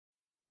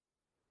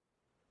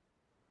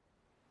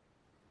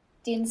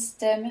Din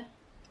stemme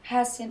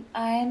har sin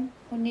egen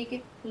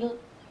unikke lyd.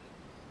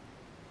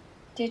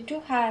 Det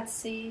du har at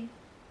sige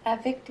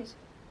er vigtigt.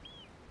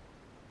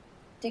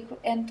 Det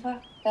kunne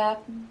ændre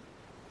verden.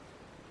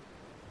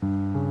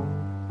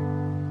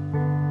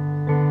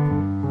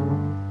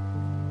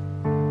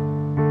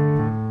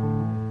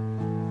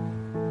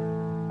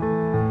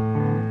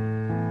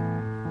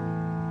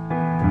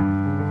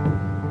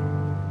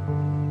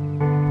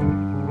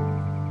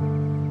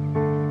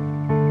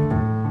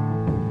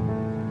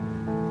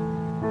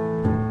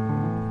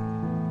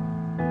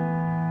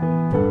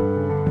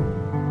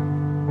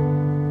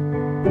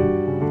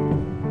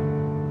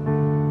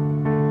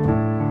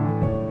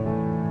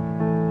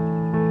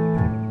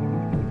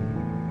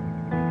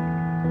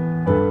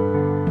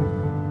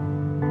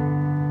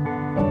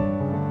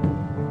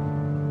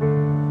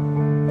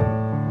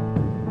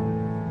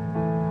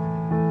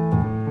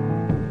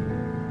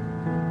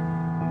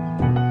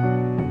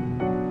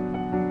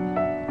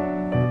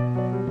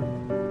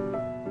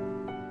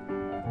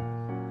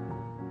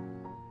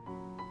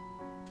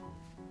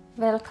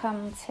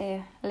 Velkommen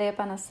til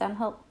Læbernes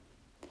Sandhed.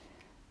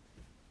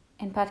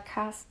 En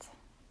podcast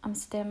om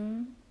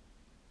stemmen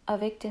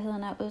og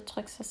vigtigheden af at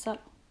udtrykke sig selv.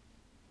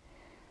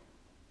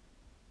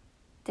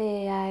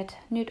 Det er et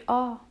nyt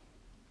år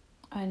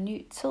og en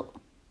ny tid.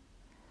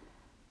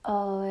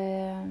 Og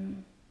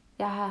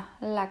jeg har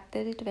lagt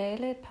det i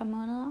dvale et par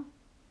måneder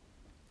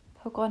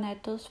på grund af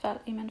et dødsfald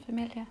i min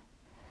familie.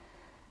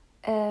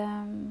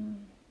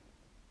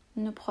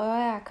 Nu prøver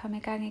jeg at komme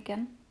i gang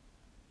igen.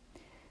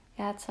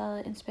 Jeg har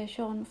taget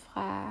inspiration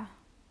fra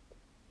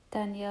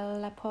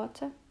Danielle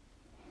Laporte,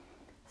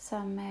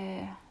 som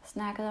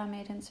snakkede om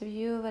i et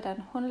interview,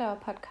 hvordan hun laver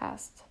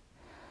podcast.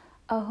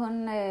 Og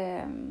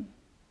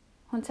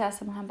hun tager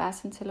simpelthen bare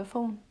sin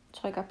telefon,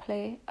 trykker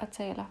play og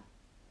taler.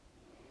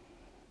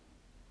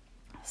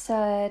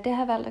 Så det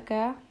har jeg valgt at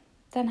gøre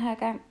den her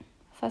gang,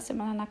 for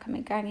simpelthen at komme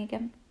i gang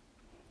igen.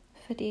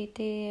 Fordi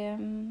det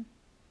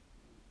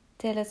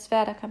er lidt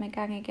svært at komme i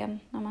gang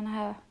igen, når man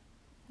har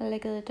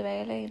ligget i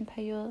dvale i en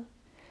periode.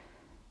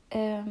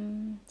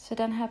 Så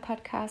den her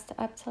podcast er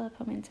optaget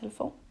på min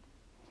telefon.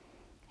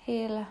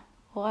 Helt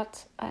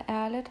råt og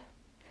ærligt.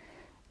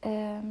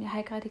 Jeg har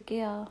ikke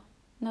redigeret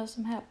noget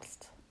som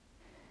helst.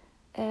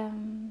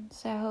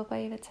 Så jeg håber,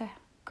 I vil tage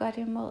godt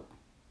imod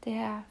det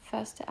her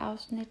første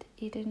afsnit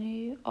i det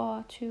nye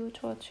år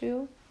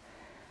 2022.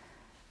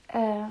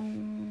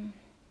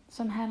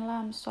 Som handler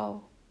om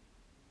sorg.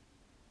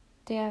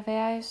 Det at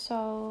være i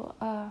sorg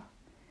og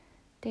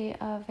det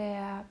at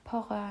være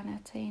pårørende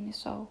til en i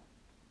sorg.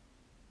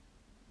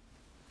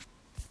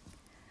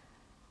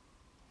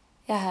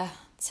 Jeg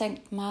har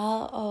tænkt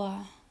meget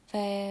over,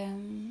 hvad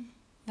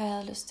jeg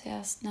havde lyst til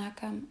at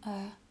snakke om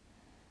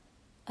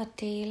og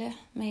dele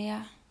med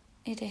jer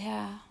i det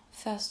her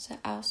første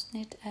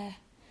afsnit af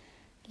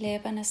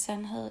Læbernes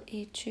Sandhed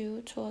i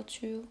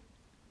 2022.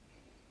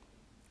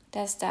 Da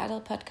jeg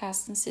startede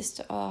podcasten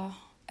sidste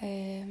år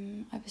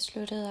og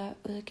besluttede at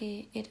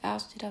udgive et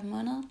afsnit om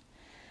måneden,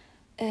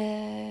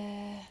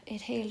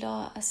 et helt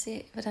år og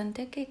se, hvordan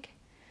det gik.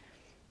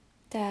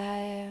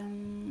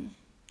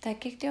 Der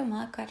gik det jo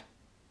meget godt.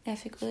 Jeg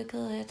fik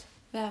udgivet et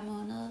hver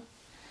måned,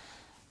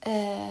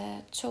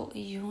 2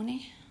 i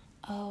juni,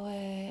 og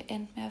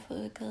endte med at få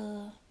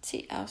udgivet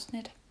 10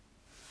 afsnit.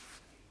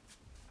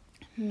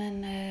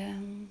 Men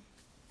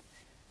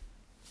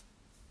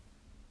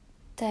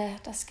da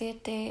der skete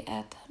det,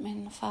 at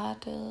min far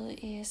døde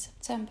i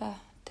september,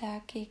 der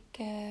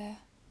gik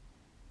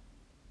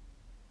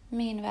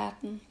min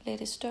verden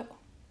lidt i stå.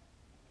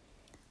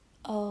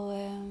 Og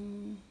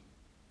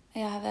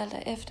jeg har valgt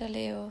at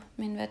efterleve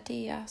mine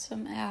værdier,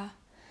 som er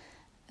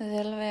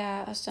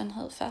velvære og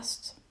sundhed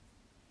først.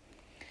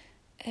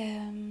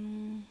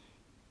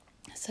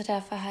 Så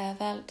derfor har jeg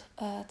valgt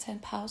at tage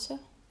en pause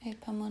i et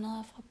par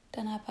måneder fra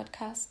den her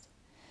podcast.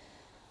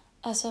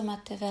 Og så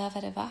måtte det være,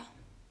 hvad det var.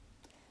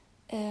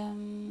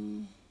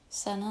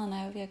 Sandheden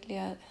er jo virkelig,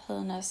 at jeg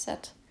havde også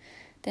sat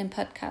den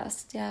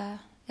podcast.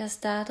 Jeg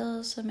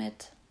startede som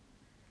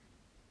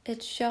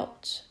et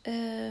sjovt,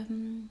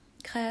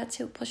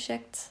 kreativt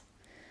projekt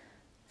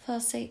for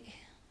at se,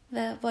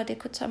 hvor det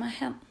kunne tage mig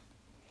hen.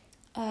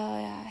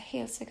 Og jeg har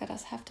helt sikkert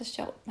også haft det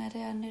sjovt med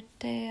det og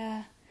nyt det.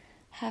 Jeg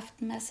har haft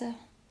en masse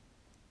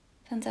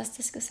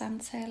fantastiske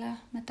samtaler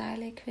med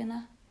dejlige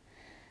kvinder.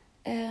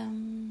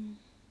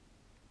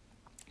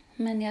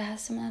 Men jeg har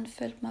simpelthen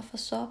følt mig for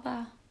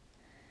sårbar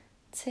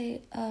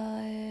til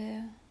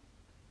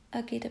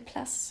at give det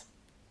plads.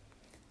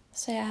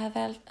 Så jeg har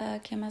valgt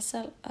at give mig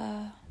selv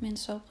og min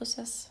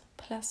sorgproces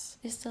plads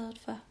i stedet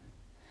for.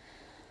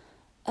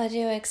 Og det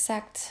er jo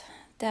eksakt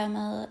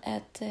dermed,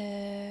 at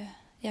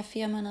jeg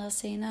 4 måneder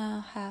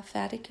senere har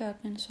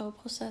færdiggjort min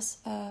sorgproces,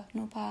 og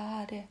nu bare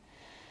har det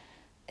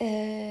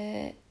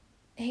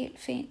helt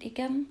fint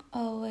igen,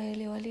 og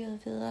lever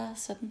livet videre.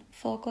 Sådan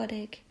foregår det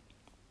ikke.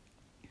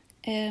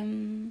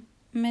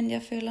 Men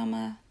jeg føler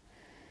mig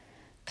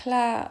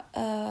klar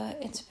og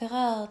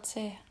inspireret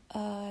til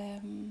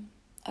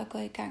at gå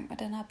i gang med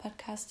den her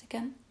podcast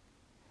igen.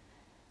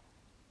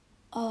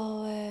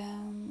 Og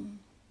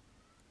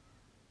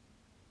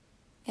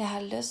jeg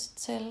har lyst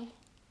til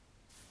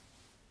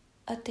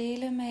at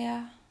dele med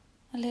jer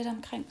lidt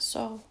omkring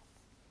sorg.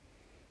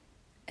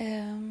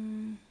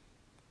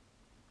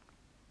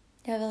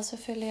 Jeg ved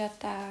selvfølgelig,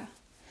 at der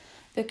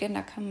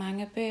begynder at komme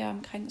mange bøger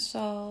omkring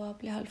sorg, og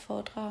bliver holdt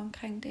foredrag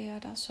omkring det,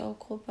 og der er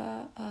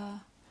sorggrupper, og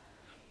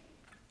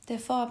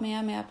det får mere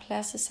og mere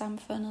plads i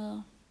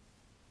samfundet.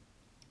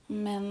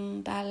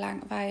 Men der er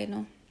lang vej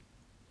endnu.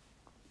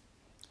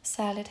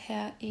 Særligt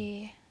her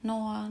i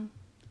Norden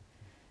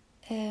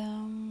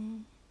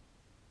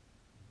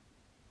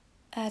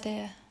er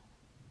det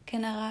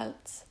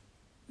generelt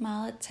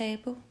meget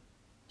tabu,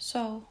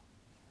 sorg.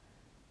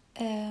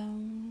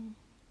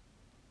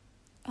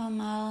 Og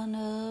meget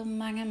noget,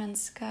 mange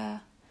mennesker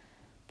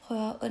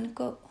prøver at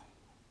undgå.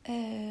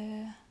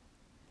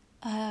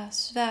 Og har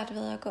svært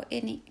ved at gå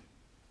ind i.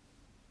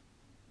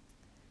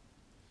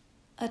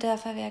 Og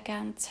derfor vil jeg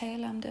gerne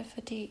tale om det,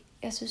 fordi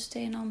jeg synes,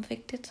 det er enormt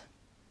vigtigt.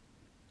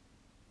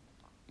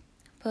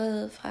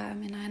 Både fra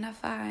min egen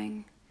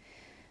erfaring,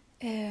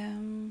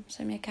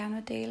 som jeg gerne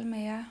vil dele med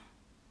jer.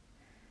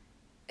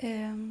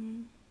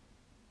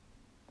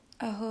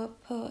 Og håbe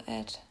på,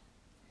 at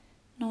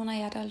nogle af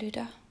jer, der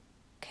lytter,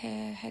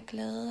 kan have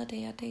glæde af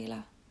det, jeg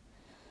deler.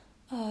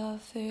 Og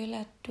føle,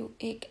 at du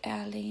ikke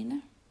er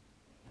alene.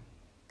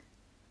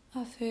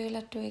 Og føle,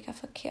 at du ikke er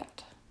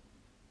forkert.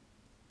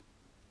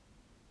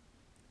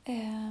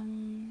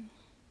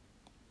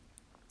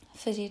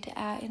 Fordi det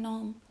er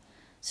enormt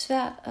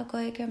svært at gå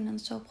igennem en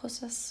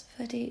sorgproces,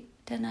 fordi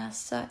den er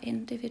så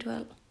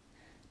individuel.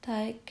 Der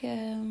er ikke,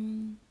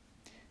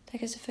 der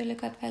kan selvfølgelig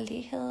godt være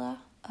ligheder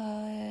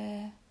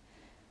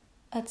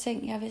og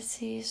ting, jeg vil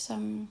sige,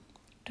 som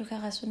du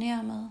kan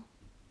resonere med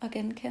og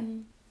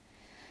genkende.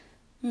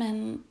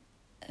 Men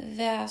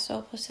hver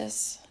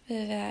sorgproces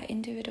vil være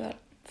individuel,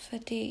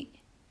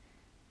 fordi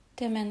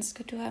det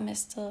menneske, du har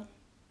mistet,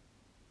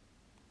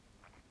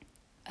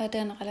 og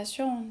den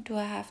relation, du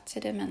har haft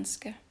til det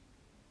menneske,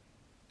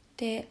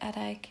 det er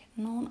der ikke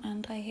nogen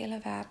andre i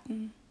hele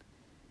verden,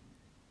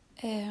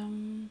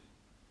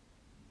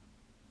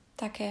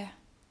 der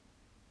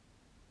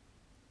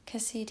kan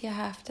sige, at de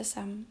har haft det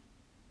samme.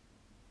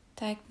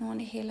 Der er ikke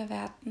nogen i hele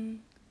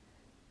verden,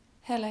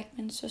 heller ikke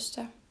min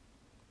søster,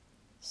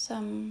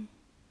 som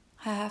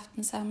har haft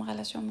den samme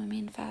relation med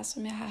min far,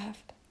 som jeg har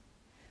haft.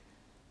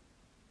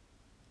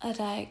 Og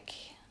der er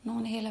ikke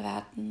nogen i hele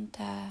verden,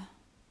 der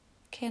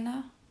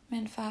kender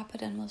min far på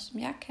den måde, som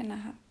jeg kender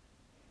ham.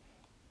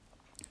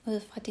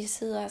 Ud fra de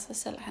sider af sig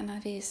selv, han har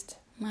vist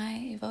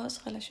mig i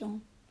vores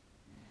relation.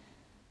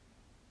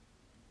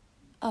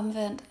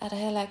 Omvendt er der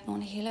heller ikke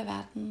nogen i hele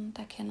verden,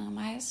 der kender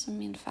mig, som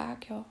min far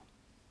gjorde.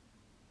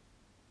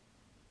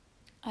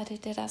 Og det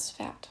er det, der er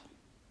svært.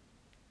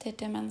 Det er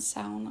det, man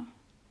savner.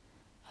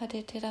 Og det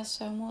er det, der er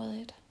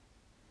sørgmodigt.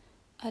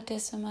 Og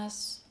det, som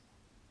også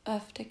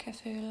ofte kan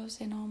føles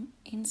enormt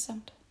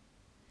ensomt.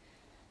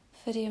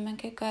 Fordi man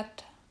kan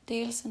godt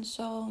dele sin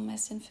sorg med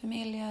sin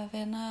familie og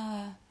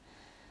venner, og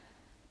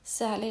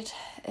særligt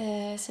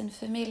sin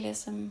familie,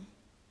 som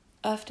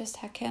oftest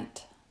har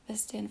kendt,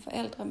 hvis det er en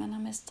forældre, man har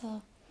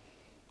mistet.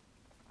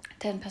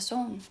 Den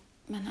person,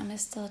 man har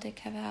mistet, det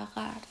kan være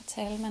rart at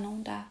tale med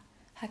nogen, der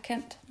har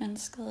kendt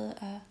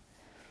mennesket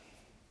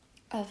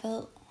og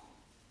ved,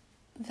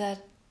 hvad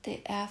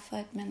det er for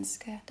et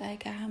menneske, der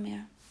ikke er her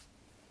mere.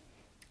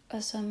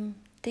 Og som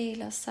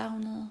deler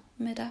savnet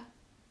med dig.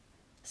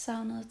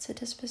 Savnet til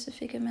det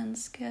specifikke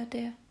menneske, og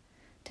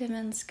det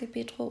menneske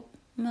bidrog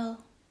med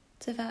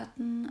til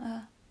verden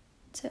og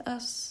til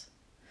os.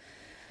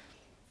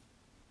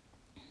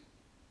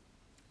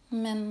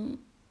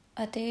 Men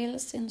at dele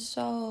sin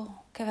sorg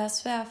kan være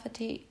svært,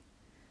 fordi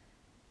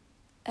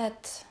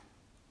at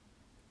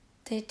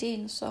det er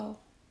din sorg.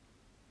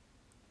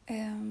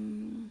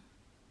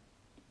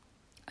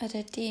 Og det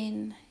er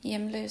din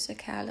hjemløse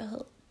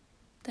kærlighed.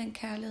 Den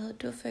kærlighed,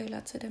 du føler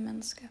til det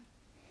menneske.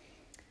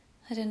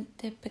 Og det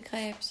er et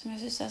begreb, som jeg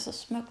synes er så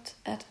smukt,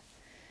 at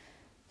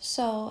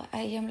sorg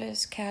er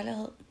hjemløs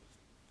kærlighed.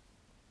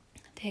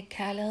 Det er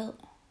kærlighed,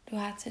 du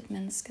har til et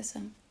menneske,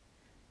 som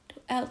du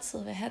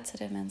altid vil have til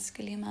det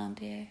menneske, lige meget om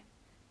det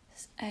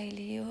er i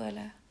live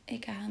eller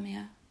ikke er her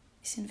mere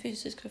i sin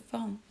fysiske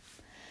form.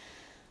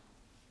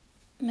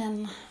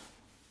 Men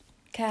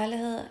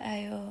kærlighed er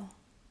jo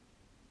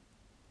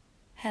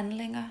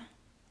handlinger,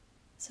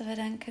 så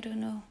hvordan kan du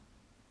nu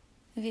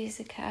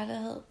vise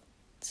kærlighed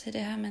til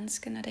det her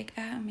menneske, når det ikke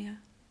er her mere?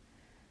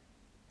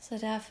 Så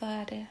derfor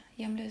er det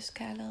hjemløs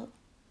kærlighed.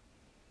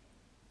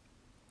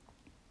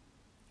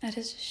 Og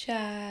det synes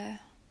jeg,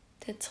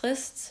 det er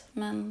trist,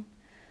 men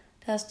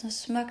der er også noget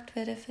smukt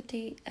ved det,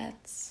 fordi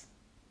at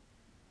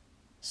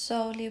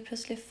sorg lige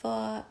pludselig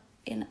får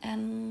en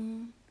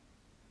anden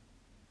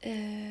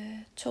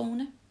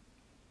tone.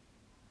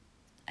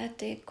 At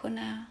det ikke kun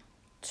er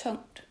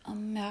tungt og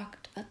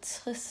mørkt og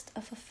trist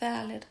og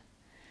forfærdeligt,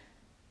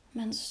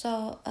 men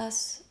sorg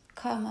også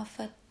kommer,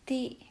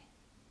 fordi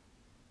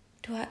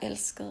du har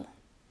elsket.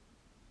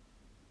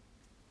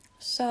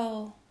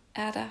 Sorg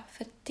er der,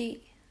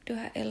 fordi du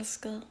har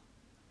elsket.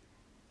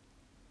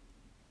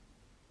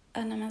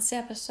 Og når man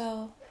ser på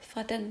sorg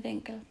fra den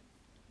vinkel,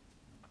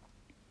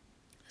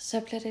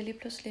 så bliver det lige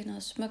pludselig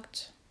noget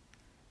smukt,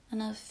 og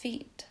noget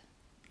fint,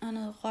 og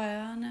noget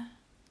rørende,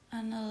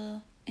 og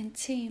noget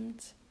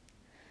intimt,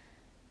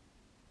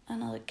 og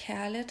noget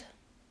kærligt.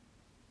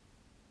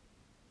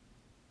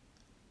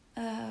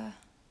 Og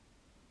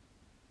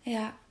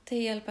ja,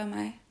 det hjælper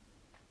mig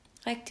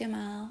rigtig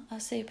meget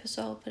at se på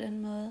sorg på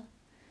den måde.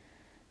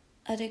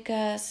 Og det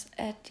gør også,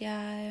 at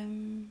jeg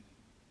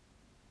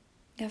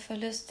får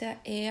lyst til at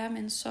ære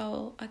min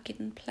sorg og give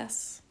den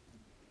plads.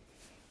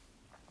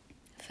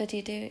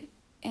 Fordi det er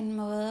en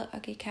måde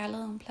at give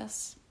kærligheden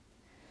plads.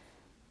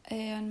 Og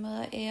en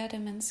måde at ære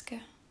det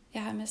menneske,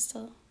 jeg har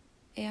mistet.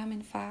 Ære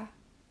min far.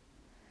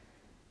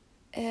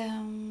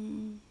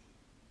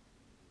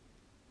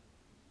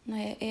 Når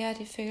jeg ærer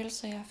de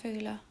følelser, jeg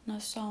føler, når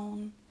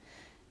sorgen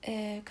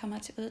kommer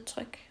til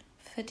udtryk.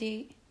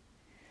 Fordi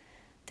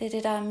det er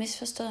det, der er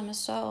misforstået med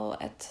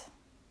sorg,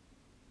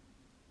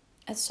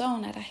 at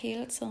sorgen er der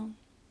hele tiden.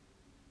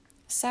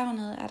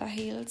 Savnet er der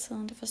hele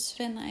tiden. Det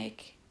forsvinder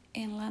ikke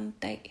en eller anden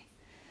dag.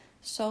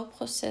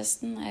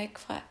 Sorgprocessen er ikke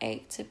fra A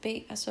til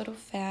B, og så er du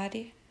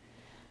færdig.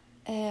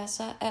 Og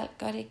så er alt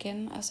godt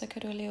igen, og så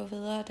kan du leve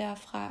videre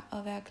derfra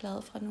og være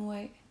glad fra nu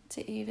af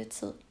til evig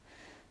tid.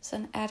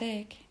 Sådan er det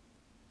ikke.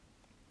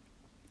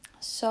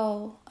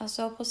 Sorg og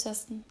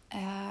sorgprocessen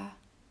er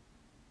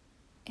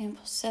en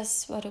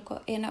proces, hvor du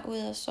går ind og ud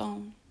af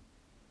sorgen.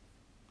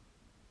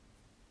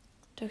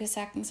 Du kan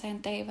sagtens have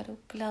en dag, hvor du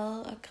er glad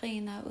og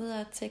griner, og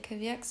udad til kan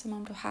virke, som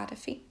om du har det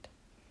fint.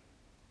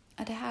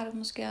 Og det har du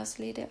måske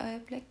også lige det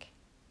øjeblik.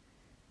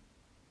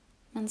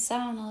 Men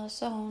savnet og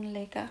sorgen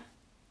ligger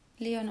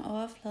lige under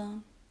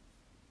overfladen.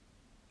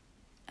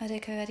 Og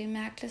det kan være de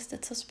mærkeligste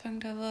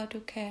tidspunkter, hvor du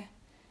kan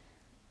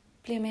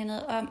blive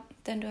mindet om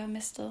den, du har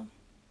mistet.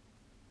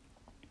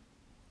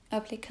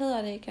 Og blive ked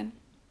af det igen.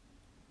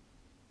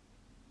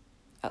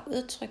 Og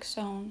udtrykke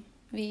sorgen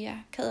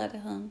via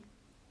kederligheden.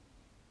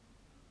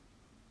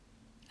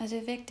 Og det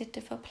er vigtigt, at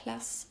det får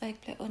plads og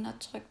ikke bliver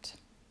undertrykt.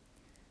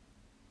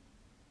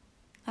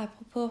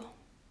 Apropos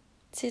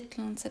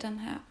titlen til den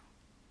her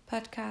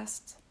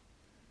podcast.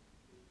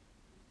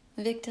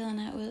 Vigtigheden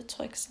af at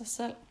udtrykke sig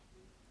selv.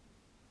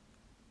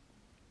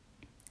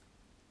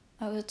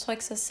 Og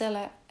udtrykke sig selv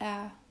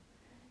er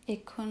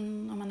ikke kun,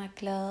 når man er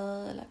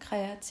glad, eller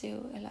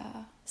kreativ,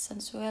 eller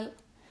sensuel.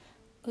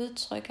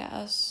 Udtryk er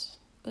også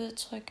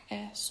udtryk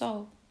af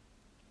sorg.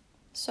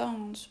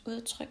 Sorgens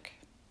udtryk.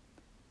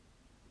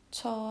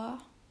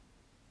 Tårer,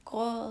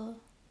 gråd,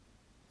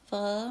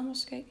 vrede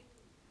måske,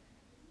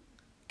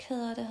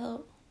 kederlighed,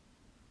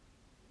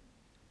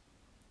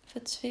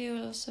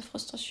 fortvivlelse,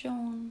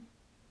 frustration,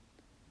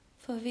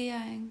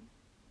 forvirring.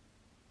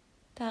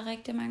 Der er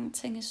rigtig mange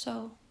ting i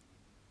sorg.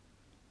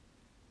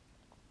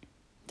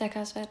 Der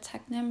kan også være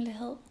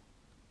taknemmelighed.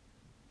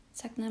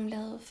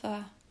 Taknemmelighed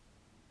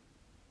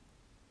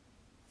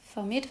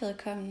for mit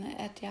vedkommende,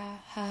 at jeg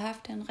har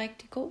haft en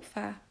rigtig god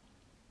far.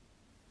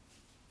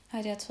 Og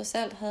at jeg trods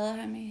alt havde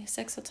ham i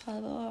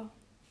 36 år.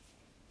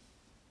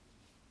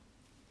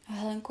 Og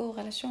havde en god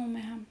relation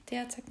med ham. Det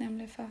er jeg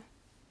taknemmelig for.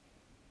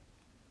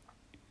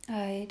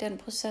 Og i den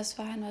proces,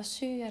 hvor han var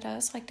syg, er der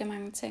også rigtig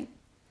mange ting.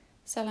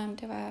 Selvom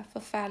det var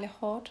forfærdeligt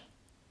hårdt.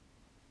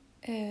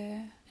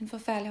 En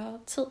forfærdelig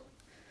hård tid.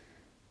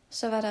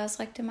 Så var der også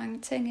rigtig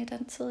mange ting i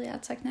den tid, jeg er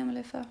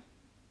taknemmelig for.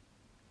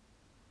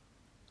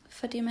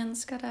 For de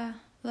mennesker, der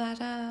var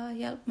der og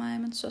hjalp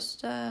mig, min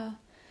søster og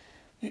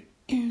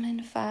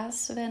min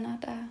fars venner,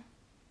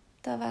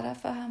 der var der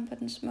for ham på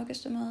den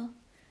smukkeste måde.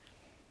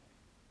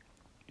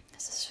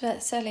 Så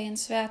selv i en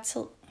svær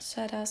tid,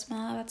 så er der også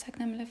meget at være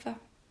taknemmelig for.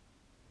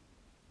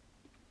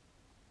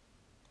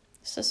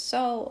 Så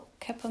sorg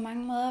kan på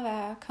mange måder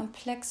være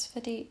kompleks,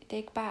 fordi det er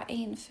ikke bare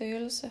én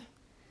følelse.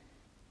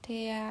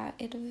 Det er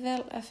et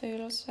væld af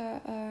følelser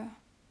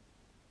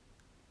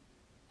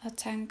og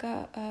tanker,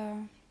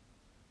 og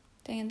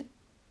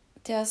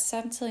det er også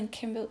samtidig en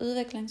kæmpe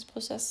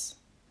udviklingsproces.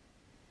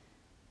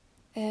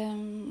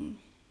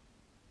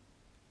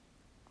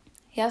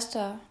 Jeg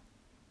står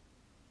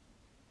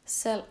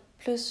selv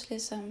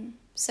pludselig som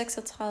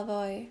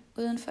 36-årig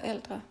uden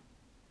forældre.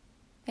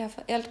 Jeg er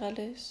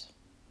forældreløs.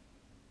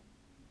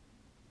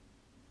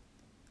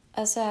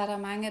 Og så er der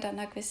mange, der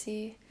nok vil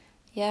sige,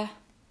 ja,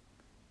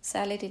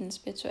 særligt i den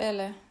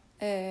spirituelle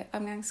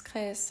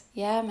omgangskreds,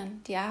 ja,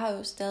 men de er her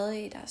jo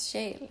stadig i deres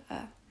sjæl.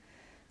 Og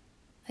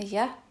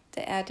ja,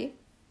 det er de.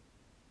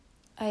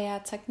 Og jeg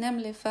er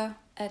taknemmelig for,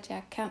 at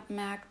jeg kan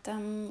mærke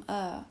dem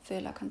og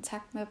føle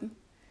kontakt med dem.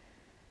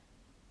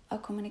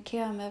 Og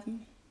kommunikere med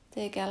dem. Det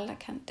er ikke alle, der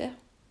kan det.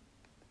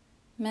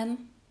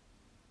 Men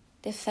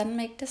det er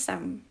fandme ikke det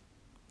samme.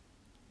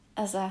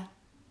 Altså,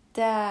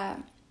 det er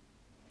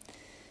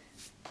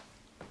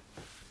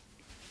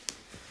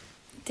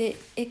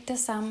ikke det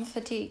samme,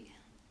 fordi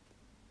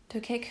du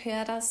kan ikke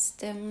høre deres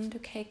stemme. Du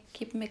kan ikke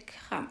give dem et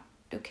kram.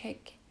 Du kan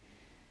ikke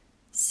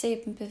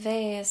se dem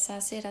bevæge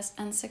sig, se deres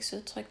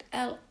ansigtsudtryk.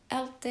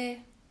 Alt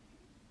det,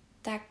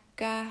 der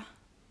gør,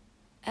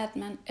 at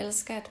man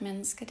elsker et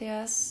menneske, det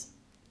er også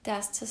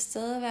deres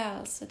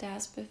tilstedeværelse,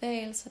 deres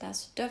bevægelse,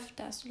 deres duft,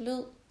 deres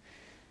lyd.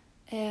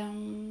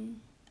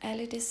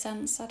 Alle de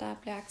sanser, der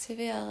bliver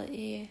aktiveret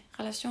i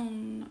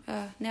relationen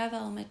og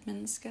nærværet med et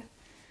menneske.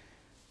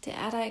 Det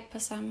er der ikke på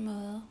samme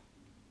måde.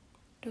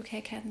 Du kan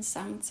ikke have den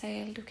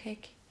samtale, du kan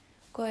ikke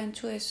gå en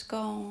tur i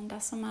skoven. Der er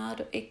så meget,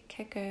 du ikke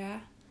kan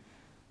gøre.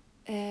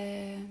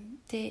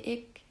 Det er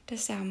ikke det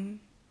samme.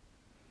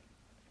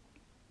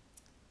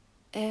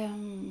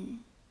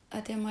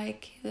 Og det må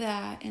ikke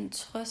være en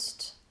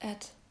trøst,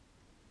 at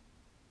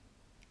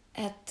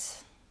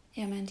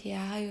jamen, de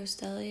er jo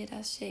stadig i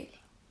deres sjæl.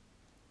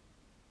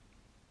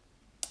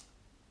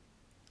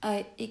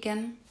 Og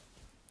igen,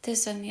 det er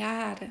sådan, jeg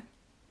har det.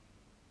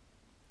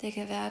 Det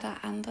kan være, at der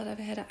er andre, der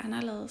vil have det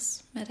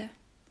anderledes med det.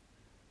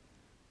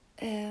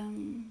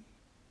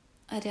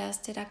 Og det er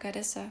også det, der gør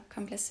det så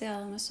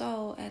kompliceret med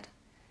sorg, at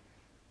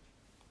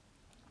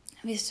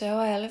vi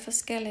sørger alle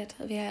forskelligt,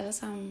 og vi har alle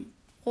sammen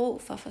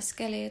brug for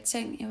forskellige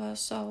ting i vores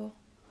sorg.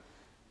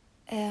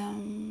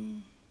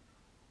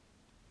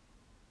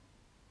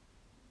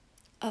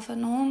 Og for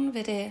nogen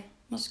vil det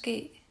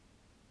måske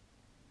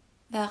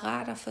være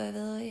rart at få at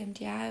vide, jamen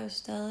de er jo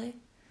stadig.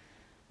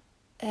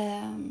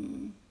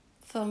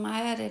 For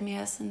mig er det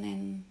mere sådan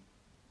en,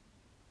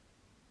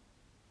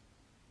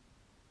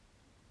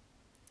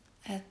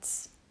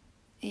 at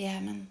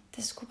jamen, det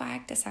er sgu bare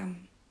ikke det samme.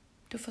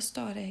 Du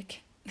forstår det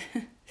ikke.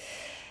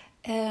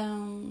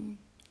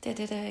 Det er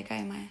det, der vækker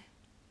i mig.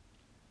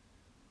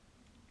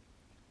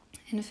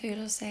 En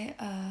følelse af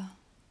at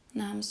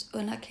nærmest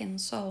underkende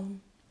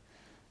sorgen.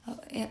 Og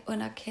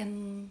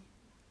underkende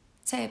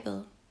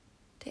tabet.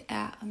 Det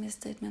er at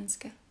miste et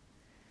menneske.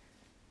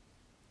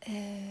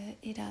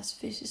 I deres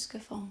fysiske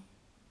form.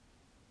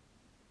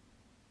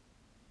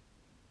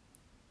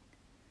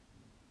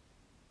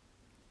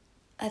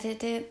 Og det er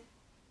det,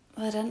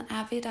 hvordan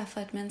er vi der for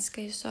et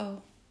menneske i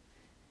sorg?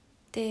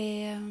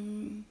 Det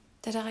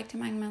er der rigtig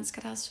mange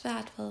mennesker, der er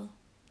svært ved.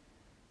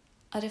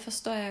 Og det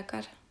forstår jeg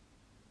godt.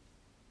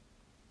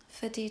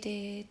 Fordi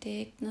det er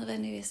ikke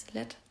nødvendigvis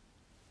let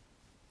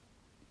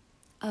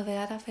at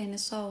være der for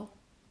hendes sorg.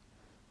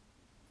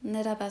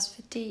 Netop også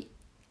fordi,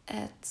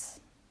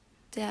 at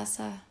det er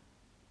så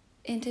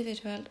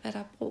individuelt, hvad der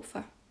er brug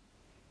for.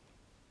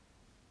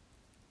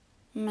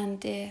 Men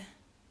det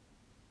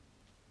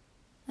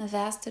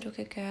værste, du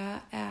kan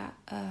gøre, er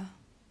at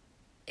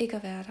ikke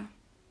at være der.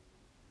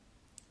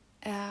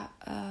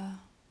 Er at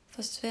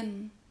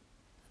forsvinde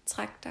og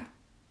trække dig,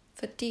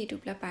 fordi du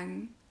bliver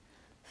bange.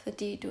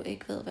 Fordi du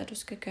ikke ved, hvad du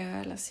skal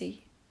gøre eller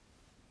sige.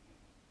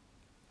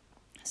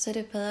 Så er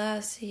det bedre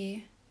at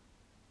sige,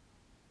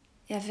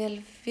 jeg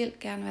vil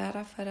gerne være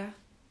der for dig,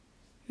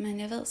 men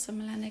jeg ved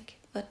simpelthen ikke,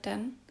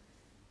 hvordan,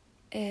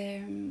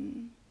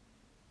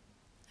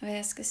 hvad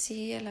jeg skal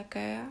sige eller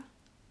gøre.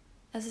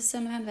 Altså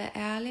simpelthen være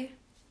ærlig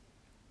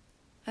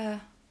og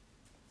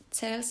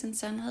tale sin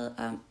sandhed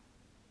om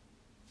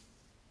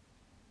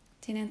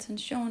din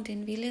intention,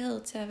 din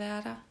villighed til at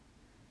være der.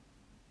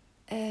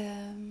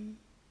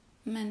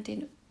 Men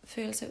din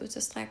følelse af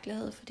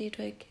utilstrækkelighed, fordi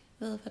du ikke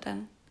ved,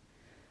 hvordan.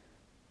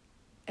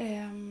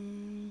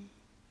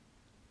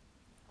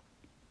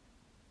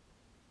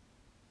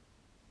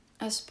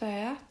 Og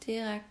spørge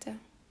direkte,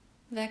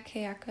 hvad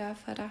kan jeg gøre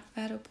for dig?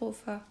 Hvad har du brug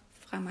for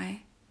fra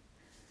mig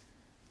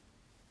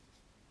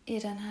i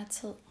den her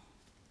tid?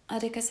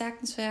 Og det kan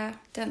sagtens være,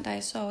 den der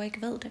i sorg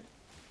ikke ved det.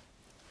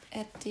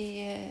 At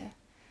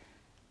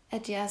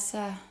de er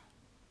så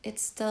et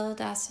sted,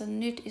 der er så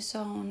nyt i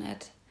sorgen,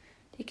 at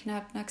de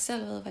knap nok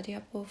selv ved, hvad de har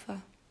brug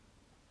for.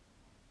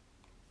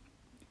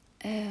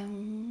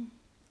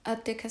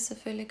 Og det kan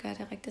selvfølgelig gøre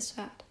det rigtig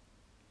svært.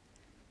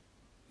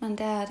 Men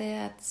der er det,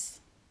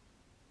 at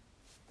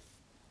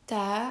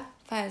der er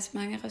faktisk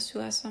mange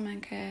ressourcer,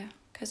 man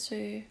kan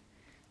søge.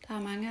 Der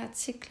er mange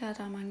artikler,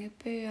 der er mange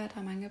bøger, der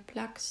er mange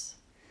blogs.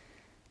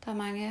 Der er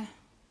mange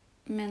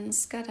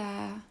mennesker,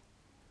 der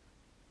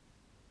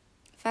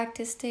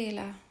faktisk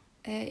deler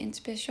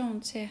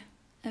inspiration til,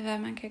 hvad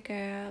man kan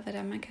gøre, og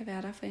hvordan man kan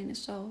være der for hendes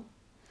sorg.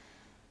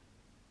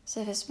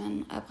 Så hvis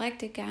man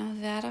oprigtigt gerne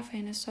vil være der for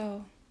hendes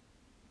sorg,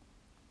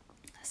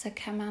 så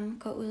kan man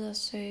gå ud og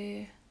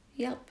søge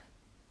hjælp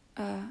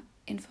og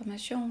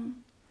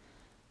information,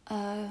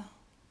 og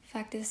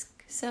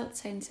faktisk selv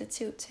tage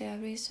initiativ til at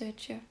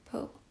researche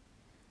på,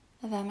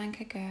 hvad man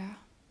kan gøre.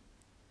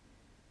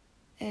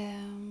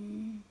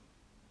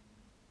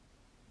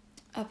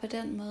 Og på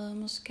den måde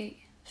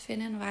måske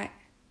finde en vej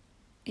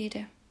i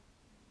det.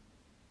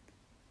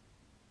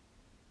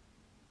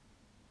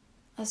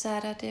 Og så er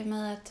der det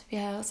med, at vi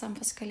har alle sammen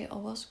forskellige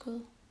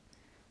overskud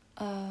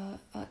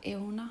og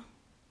evner.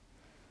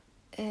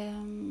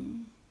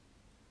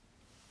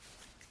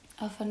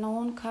 Og for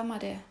nogen kommer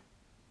det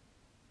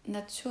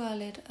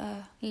naturligt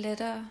og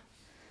lettere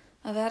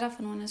at være der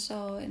for nogle af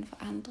sorg end for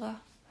andre.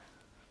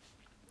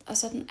 Og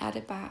sådan er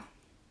det bare.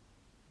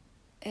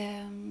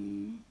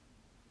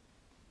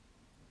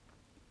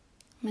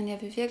 Men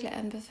jeg vil virkelig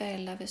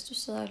anbefale dig, hvis du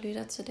sidder og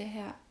lytter til det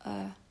her,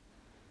 og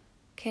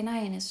kender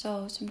en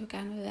sorg, som du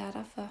gerne vil være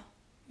der for,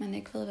 men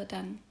ikke ved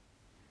hvordan.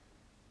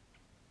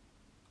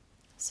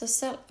 Så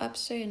selv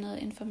opsøg noget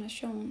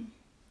information.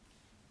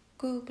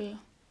 Google,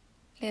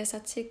 læs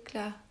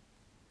artikler,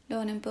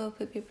 lån en bog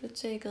på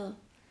biblioteket.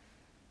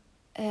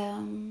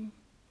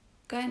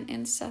 Gør en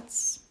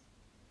indsats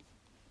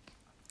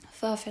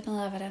for at finde ud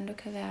af, hvordan du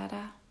kan være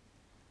der.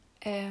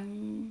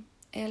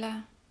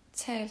 Eller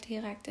tal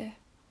direkte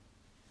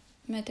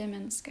med det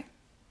menneske.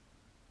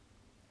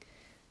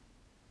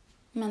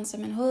 Men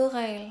som en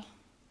hovedregel,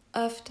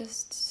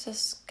 oftest, så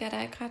skal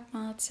der ikke ret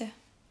meget til.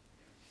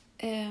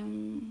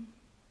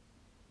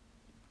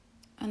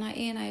 Og når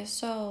en er i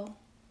sorg,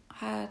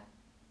 har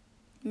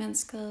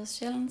mennesket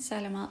sjældent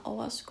særlig meget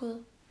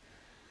overskud.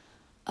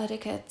 Og det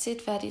kan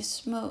tit være de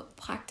små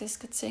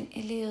praktiske ting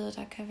i livet,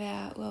 der kan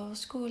være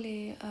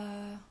uoverskuelige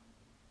at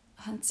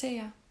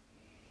håndtere.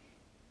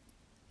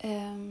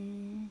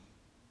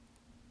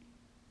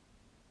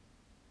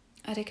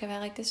 Og det kan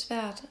være rigtig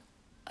svært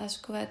at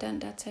skulle være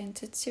den, der tager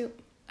initiativ,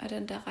 og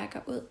den, der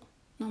rækker ud,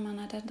 når man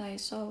er den, der er i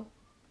sorg.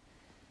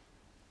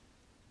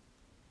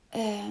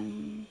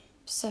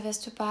 Så hvis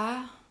du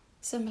bare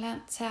simpelthen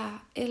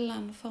tager en eller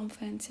anden form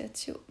for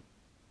initiativ,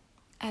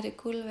 er det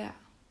guld værd.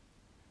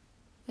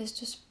 Hvis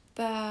du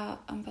spørger,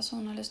 om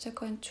personen har lyst til at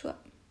gå en tur,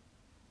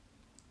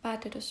 bare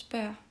det du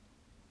spørger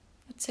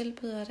og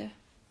tilbyder det,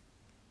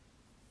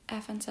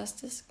 er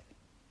fantastisk.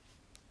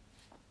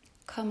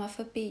 Kommer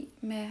forbi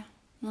med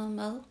noget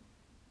mad,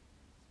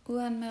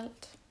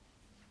 uanmeldt,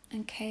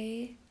 en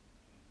kage.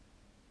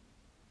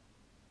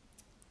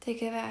 Det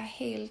kan være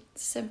helt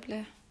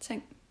simple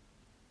ting.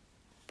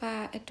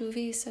 Bare at du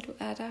viser, at du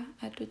er der,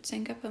 at du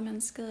tænker på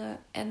mennesket og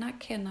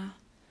anerkender,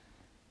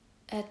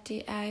 at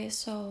de er i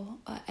sorg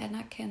og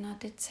anerkender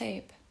det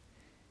tab,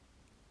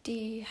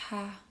 de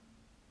har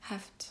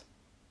haft.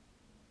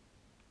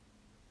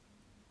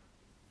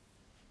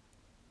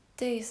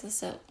 Det i sig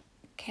selv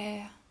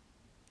kan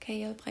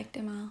hjælpe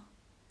rigtig meget.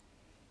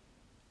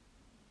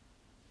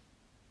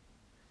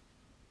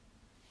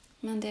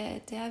 Men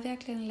det er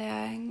virkelig en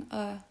læring,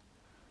 og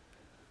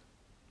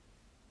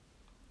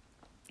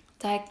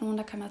der er ikke nogen,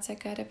 der kommer til at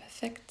gøre det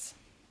perfekt.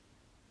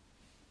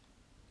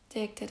 Det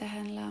er ikke det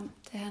handler om.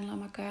 Det handler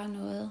om at gøre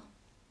noget.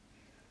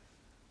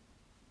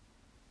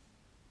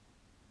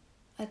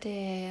 Og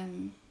det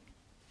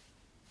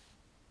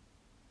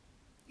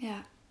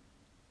ja.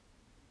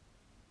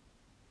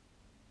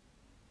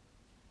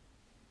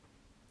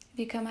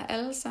 Vi kommer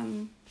alle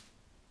sammen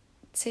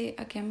til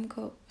at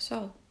gennemgå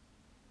sorg.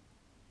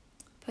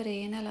 På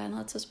det ene eller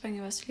andet tidspunkt i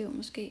vores liv,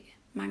 måske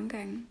mange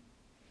gange.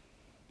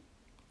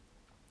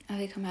 Og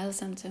vi kommer alle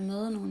sammen til at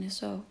møde nogen i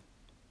sorg.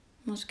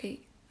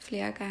 Måske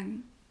flere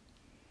gange.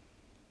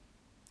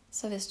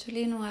 Så hvis du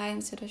lige nu er i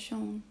en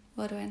situation,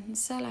 hvor du enten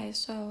selv er i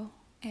sorg,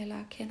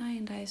 eller kender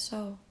en, der er i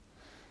sorg,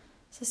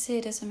 så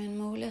se det som en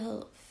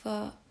mulighed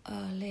for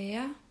at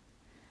lære,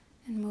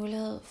 en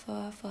mulighed for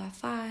at få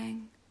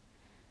erfaring,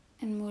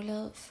 en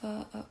mulighed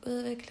for at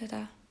udvikle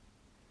dig,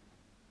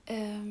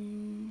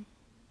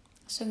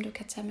 som du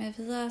kan tage med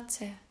videre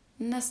til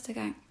næste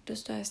gang, du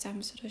står i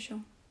samme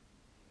situation.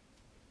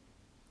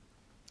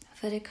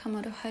 For det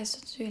kommer du højst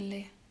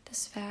sandsynligt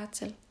desværre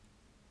til.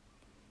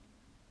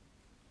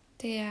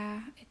 Det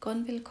er et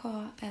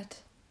grundvilkår,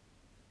 at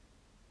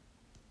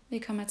vi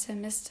kommer til at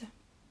miste.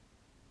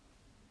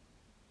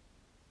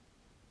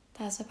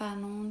 Der er så bare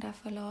nogen, der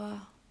får lov at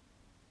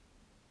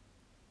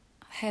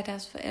have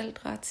deres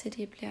forældre, til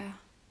de bliver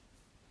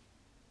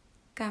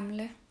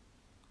gamle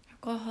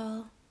og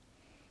gråhårede.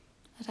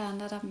 Og der er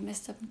andre, der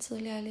mister dem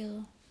tidligere i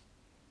livet.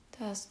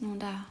 Der er også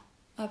nogen, der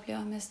oplever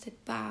at miste et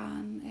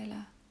barn,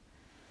 eller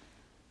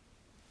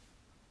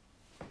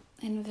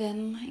en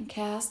ven, en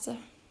kæreste.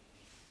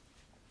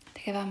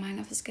 Det kan være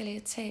mange forskellige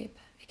tab,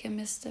 vi kan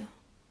miste.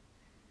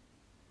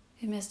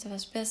 Vi mister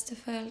vores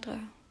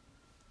bedsteforældre.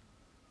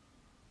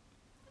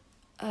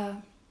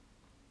 Og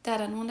der er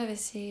der nogen, der vil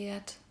sige,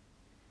 at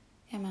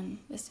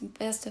jamen, hvis din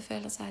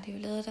bedsteforældre, så har de jo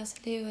levet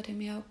deres liv, og det er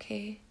mere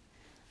okay.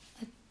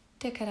 Og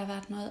det kan der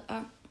være noget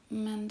om.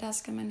 Men der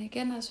skal man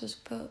igen også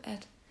huske på,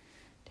 at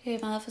det er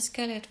meget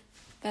forskelligt,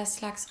 hvad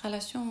slags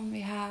relation vi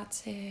har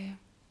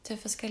til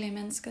forskellige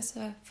mennesker.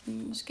 Så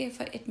måske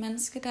for et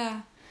menneske,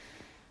 der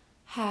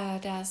har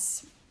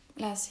deres,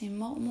 lad os sige,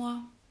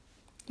 mormor,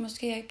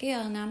 måske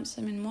ageret nærmest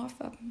som en mor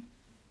for dem.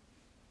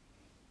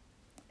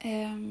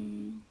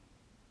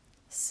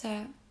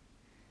 Så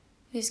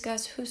vi skal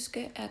også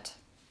huske, at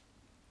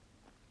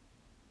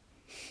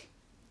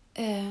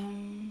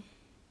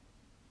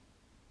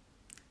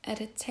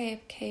et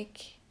tab kan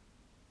ikke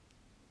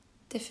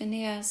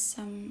defineres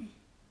som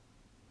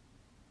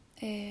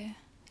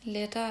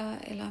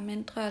lettere eller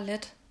mindre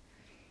let,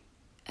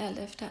 alt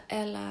efter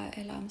alder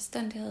eller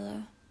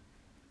omstændigheder.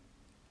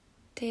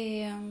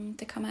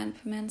 Det kommer an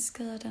på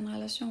mennesket og den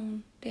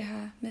relation, det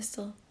har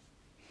mistet.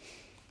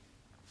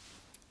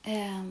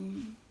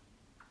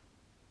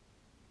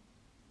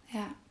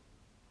 Ja.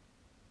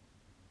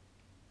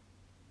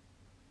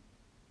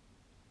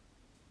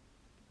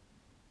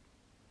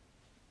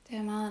 Det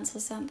er meget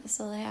interessant at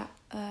sidde her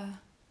og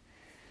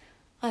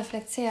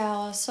reflektere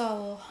over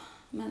sorg,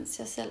 mens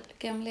jeg selv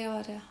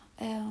gennemlever det.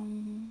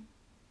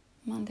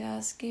 Men det er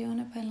også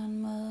givende på en eller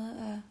anden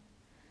måde.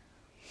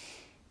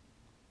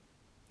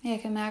 Og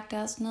jeg kan mærke, at der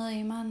er også noget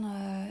i mig, når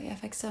jeg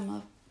for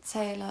eksempel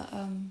taler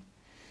om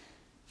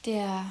det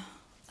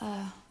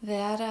at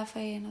være der for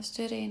en og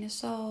støtte en i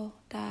sorg,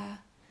 der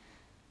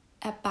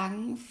er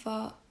bange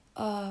for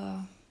at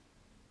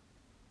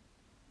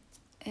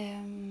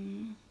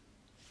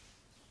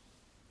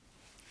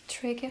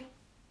trigge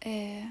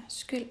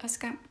skyld og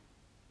skam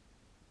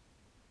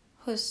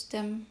hos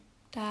dem,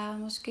 der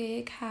måske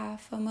ikke har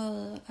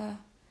formået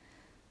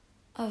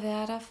at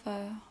være der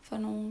for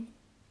nogen,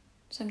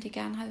 som de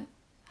gerne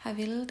har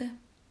ville det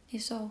i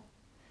sorg.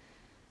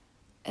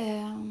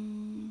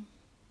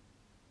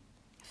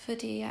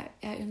 Fordi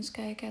jeg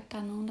ønsker ikke, at der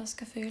er nogen, der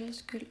skal føle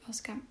skyld og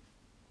skam.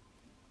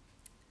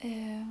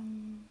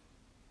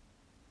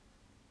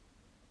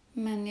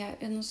 Men jeg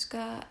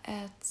ønsker,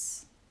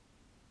 at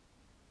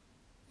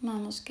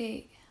man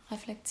måske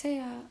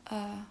reflekterer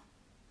og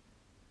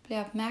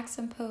bliver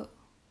opmærksom på,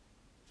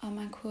 om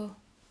man kunne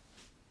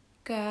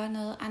gøre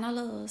noget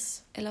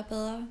anderledes eller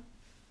bedre.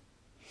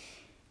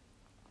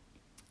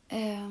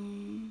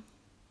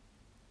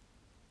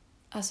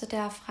 Og så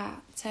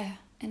derfra tage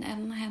en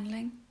anden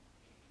handling.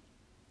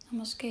 Og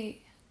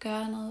måske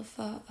gøre noget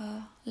for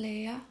at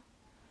lære,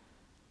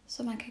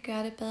 så man kan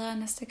gøre det bedre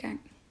næste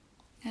gang.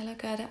 Eller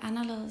gøre det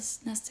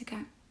anderledes næste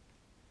gang.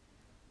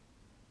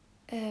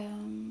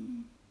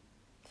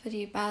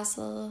 Fordi bare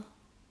sidde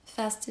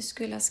fast i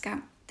skyld og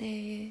skam,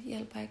 det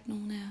hjælper ikke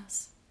nogen af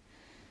os.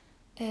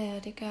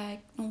 Det gør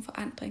ikke nogen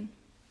forandring.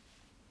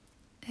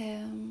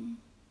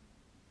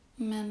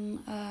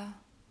 Men at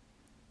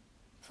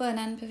få en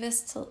anden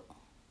bevidsthed,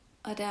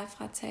 og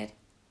derfra tage et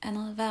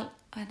andet valg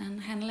og en anden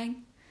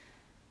handling,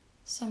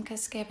 som kan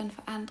skabe en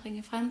forandring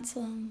i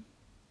fremtiden,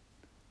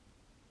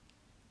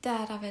 der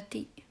er der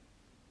værdi.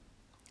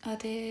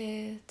 Og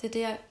det er det,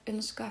 jeg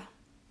ønsker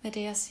med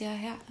det, jeg siger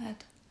her,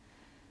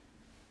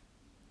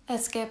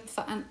 at skabe en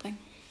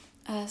forandring,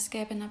 og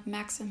skabe en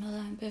opmærksomhed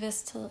og en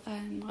bevidsthed og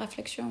en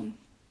refleksion,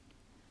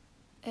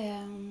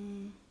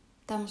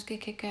 der måske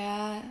kan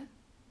gøre,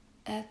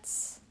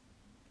 at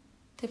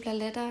det bliver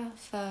lettere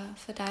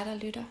for dig, der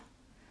lytter.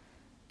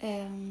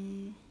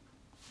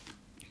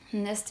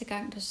 Næste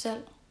gang du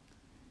selv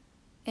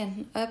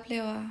enten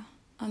oplever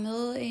at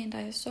møde en, der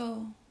er i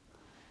sorg,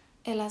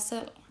 eller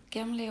selv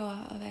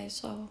gennemlever at være i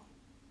sorg.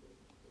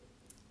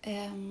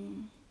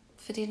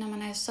 Fordi når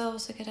man er i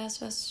sorg, så kan det også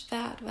være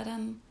svært,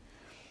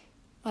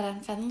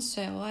 hvordan fanden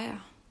sørger jeg?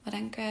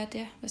 Hvordan gør jeg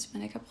det, hvis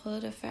man ikke har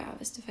prøvet det før?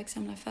 Hvis det for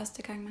eksempel er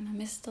første gang, man har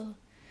mistet.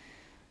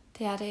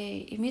 Det er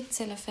det, i mit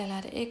tilfælde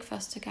er det ikke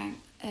første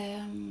gang.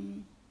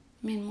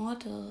 Min mor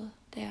døde,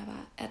 da jeg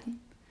var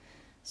 18.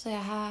 Så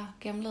jeg har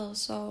gennemlevet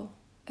sorg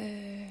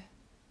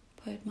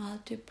på et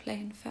meget dybt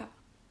plan før.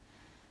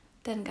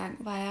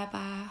 Dengang var jeg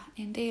bare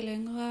en del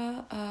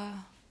yngre, og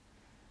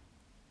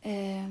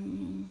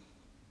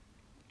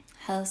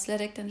havde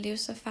slet ikke den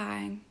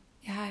livserfaring,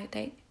 jeg har i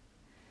dag.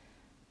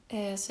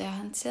 Så jeg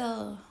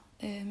håndterede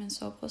min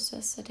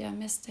sorgproces, så det var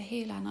mest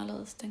helt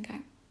anderledes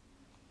dengang.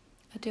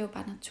 Og det er jo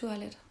bare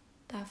naturligt.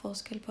 Der er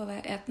forskel på at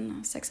være 18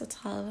 og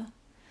 36.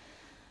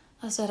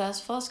 Og så er der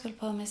også forskel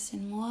på med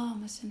sin mor og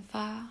med sin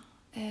far.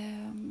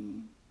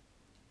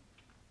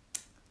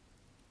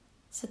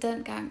 Så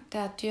dengang,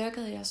 der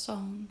dyrkede jeg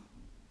sorgen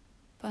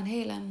på en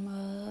helt anden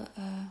måde.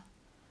 Og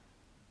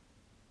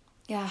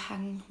jeg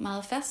hang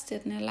meget fast i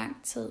den i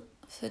lang tid,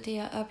 fordi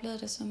jeg oplevede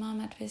det som om,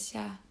 at hvis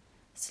jeg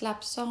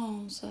slap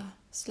sorgen, så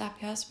slap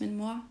jeg også min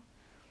mor.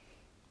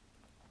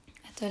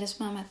 At det var det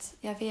som om, at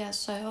jeg ved at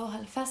sørge og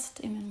holde fast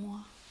i min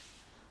mor.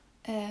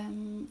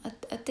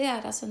 Og det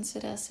er der sådan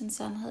set også en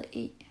sandhed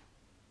i.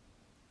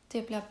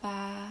 Det bliver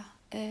bare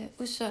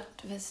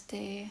usundt, hvis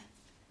det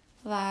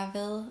var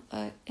ved,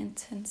 og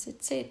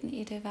intensiteten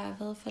i det var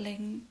ved for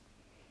længe.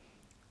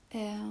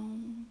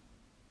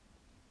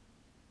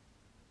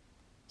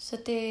 Så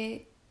det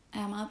er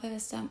jeg meget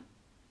bevidst om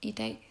i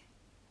dag.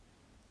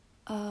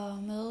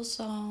 At møde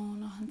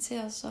sorgen og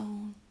håndtere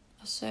sorgen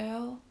og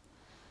sørge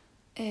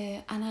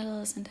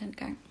anderledes end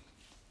dengang.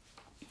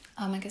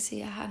 Og man kan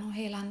sige, at jeg har nogle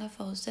helt andre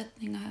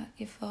forudsætninger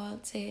i forhold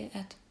til,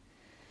 at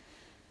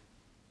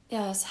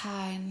jeg også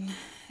har en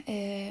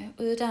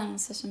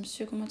uddannelse som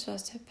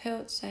psykomotorisk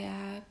terapeut, så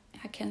jeg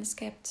har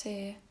kendskab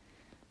til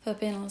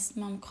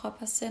forbindelsen mellem krop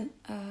og sind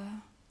og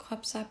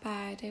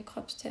kropsarbejde og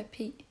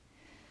kropsterapi.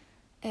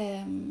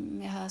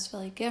 Jeg har også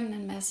været igennem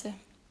en masse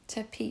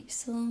terapi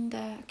siden,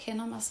 der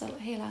kender mig selv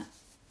helt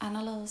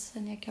anderledes,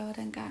 end jeg gjorde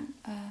dengang,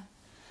 og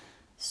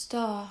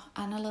står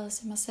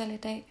anderledes i mig selv i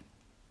dag.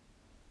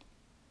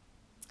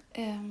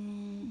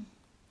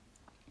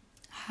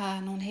 Har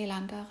nogle helt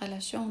andre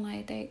relationer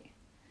i dag,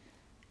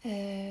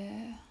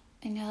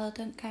 end jeg havde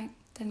dengang.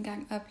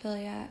 Dengang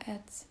oplevede jeg,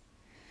 at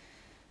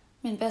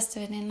mine bedste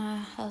veninder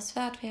havde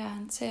svært ved at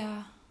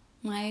håndtere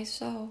mig i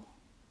sorg,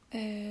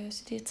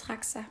 så de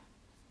trak sig.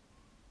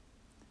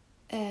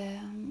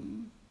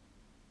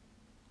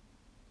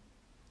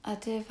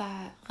 Og det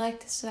var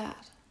rigtig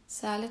svært,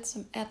 særligt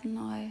som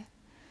 18-årig,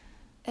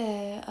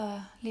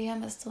 og lige har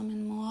mistet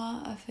min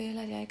mor og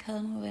føle, at jeg ikke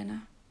havde nogen venner.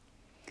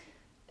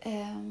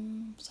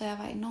 Så jeg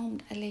var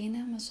enormt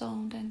alene med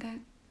sorgen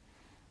dengang.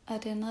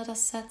 Og det er noget, der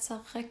satte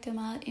sig rigtig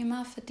meget i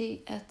mig, fordi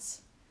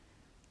at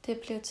det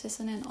blev til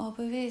sådan en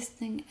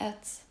overbevisning,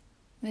 at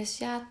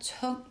hvis jeg er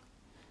tung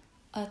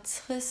og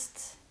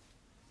trist,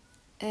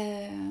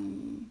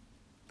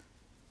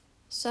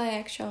 så er jeg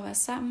ikke sjov at være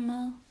sammen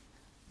med,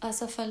 og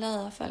så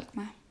forlader folk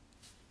mig.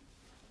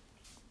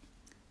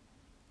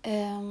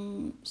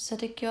 Så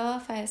det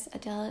gjorde faktisk,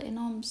 at jeg havde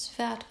enormt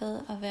svært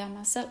ved at være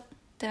mig selv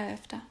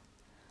derefter.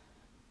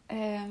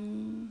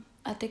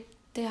 Og det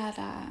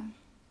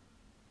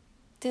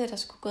er der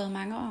sgu gået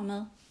mange år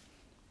med,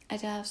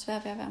 at jeg har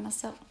svært ved at være mig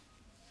selv.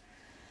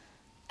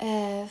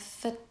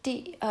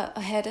 Fordi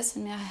at have det,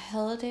 som jeg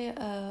havde det,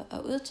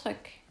 og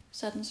udtrykke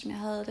sådan, som jeg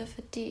havde det,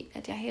 fordi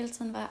at jeg hele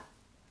tiden var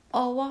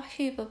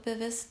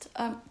hyperbevidst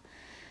om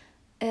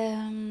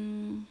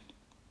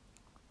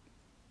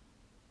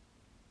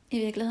i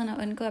virkeligheden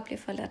at undgå at blive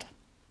forladt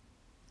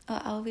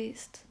og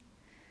afvist.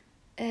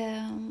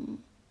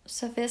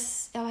 Så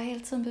hvis jeg var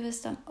hele tiden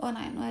bevidst om,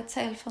 nej, nu har jeg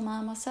talt for meget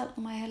om mig selv,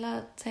 nu må jeg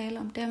hellere tale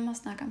om dem og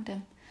snakke om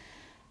dem.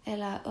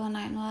 Eller,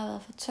 nej, nu har jeg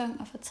været for tung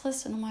og for trist,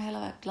 så nu må jeg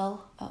hellere være glad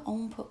og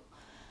ovenpå.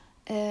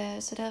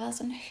 Så der har været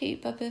sådan en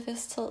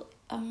hyperbevidsthed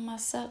om mig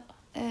selv,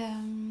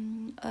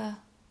 og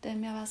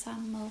dem jeg var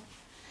sammen med.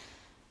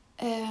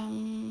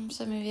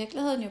 Som i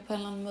virkeligheden jo på en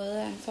eller anden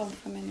måde er en form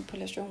for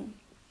manipulation.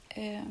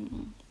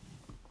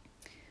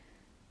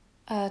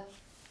 Og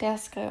der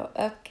skrev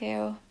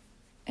opgave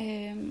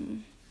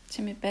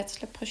til mit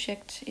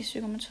bachelorprojekt i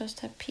psykomotorisk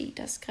terapi,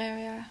 der skrev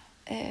jeg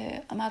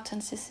om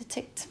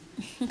autenticitet.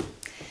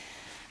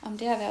 Om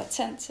det at være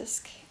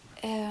autentisk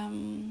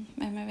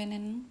med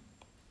veninden.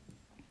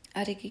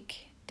 Og det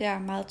gik der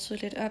meget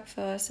tydeligt op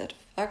for os, at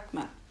fuck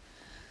man.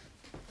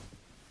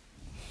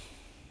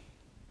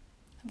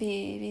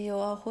 Vi er jo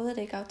overhovedet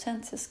ikke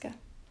autentiske.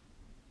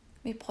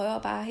 Vi prøver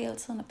bare hele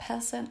tiden at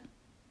passe ind.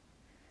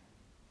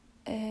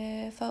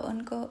 For at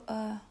undgå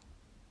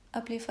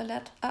at blive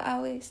forladt og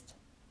afvist.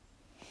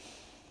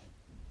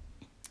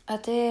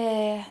 Og det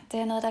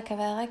er noget, der kan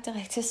være rigtig,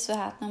 rigtig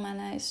svært, når man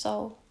er i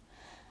sorg.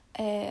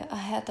 At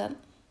have den.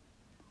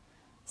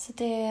 Så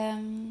det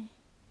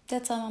har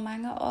taget mig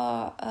mange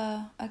år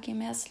at give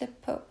mere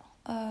slip på.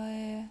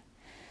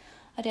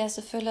 Og det har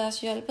selvfølgelig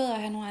også hjulpet at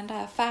have nogle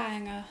andre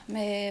erfaringer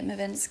med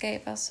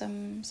venskaber,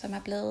 som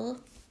er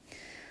blevet.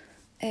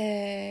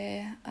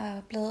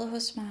 Og blevet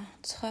hos mig,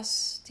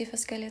 trods de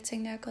forskellige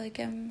ting, jeg har gået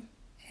igennem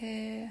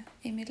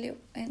i mit liv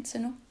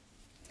indtil nu.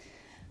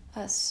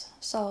 Også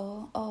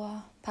sorg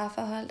over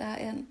parforhold, der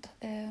er endt.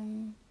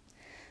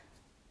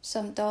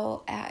 Som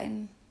dog er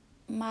en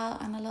meget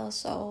anderledes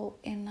sorg,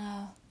 end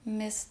at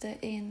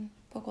miste en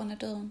på grund af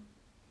døden.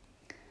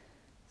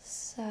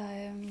 Så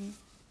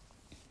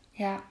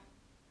ja.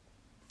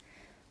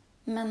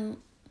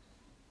 Men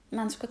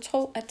man skulle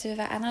tro, at det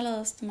var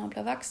anderledes, når man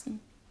blev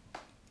voksen.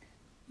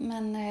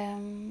 Men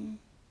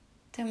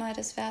det må jeg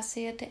desværre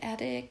sige, at det er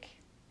det ikke.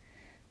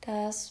 Der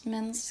er også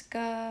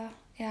mennesker,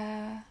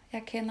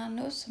 jeg kender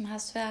nu, som har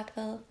svært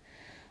ved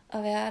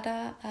at være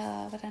der,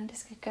 og hvordan det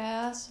skal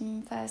gøre,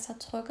 som faktisk har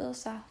trukket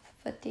sig,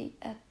 fordi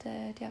at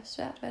de har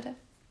svært ved det.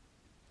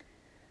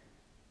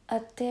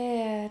 Og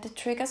det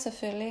trigger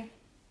selvfølgelig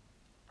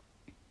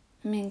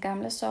min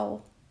gamle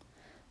sorg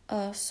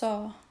og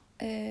sorg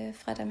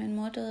fra da min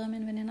mor døde, og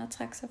mine veninder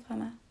trak sig fra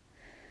mig.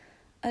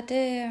 Og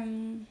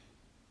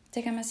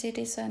det kan man sige,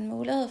 det er så en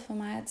mulighed for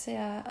mig til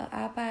at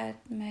arbejde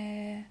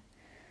med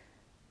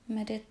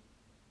det,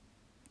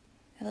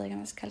 jeg ved ikke, om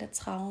man skal kalde det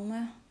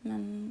traume,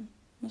 men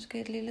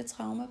måske et lille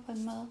traume på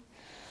en måde.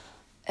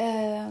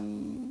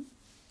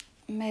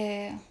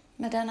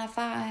 Med den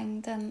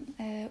erfaring, den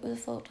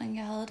udfordring,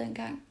 jeg havde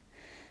dengang,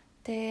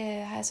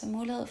 det har jeg så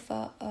mulighed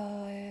for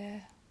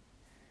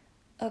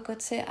at gå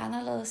til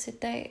anderledes i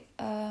dag,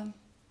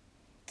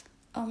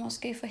 og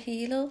måske få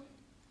healet.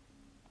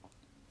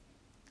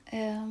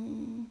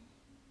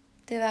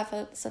 Det er i hvert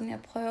fald sådan,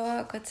 jeg prøver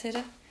at gå til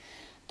det.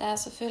 Der er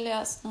selvfølgelig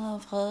også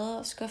noget vrede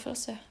og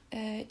skuffelse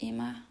i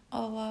mig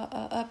over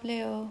at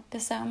opleve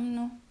det samme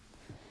nu.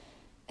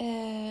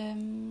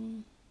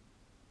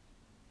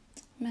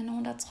 Med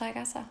nogen, der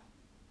trækker sig,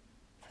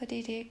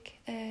 fordi de ikke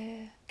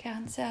kan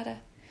håndtere det.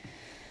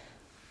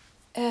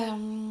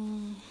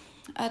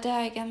 Og der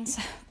igen,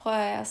 så prøver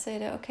jeg at se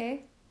det, okay,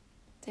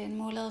 det er en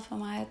mulighed for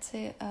mig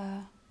til at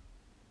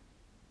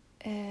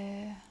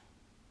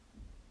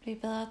blive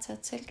bedre til at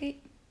tilgive.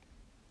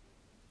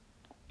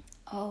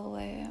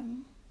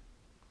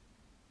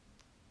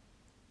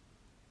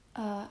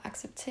 Og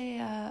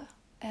acceptere,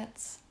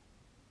 at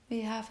vi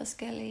har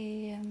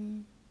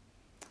forskellige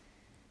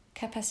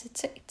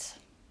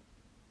kapacitet.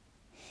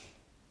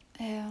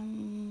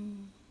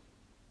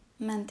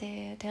 Men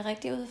det er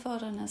rigtig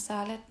udfordrende,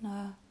 særligt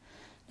når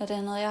det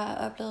er noget, jeg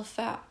har oplevet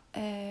før,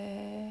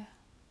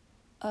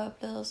 og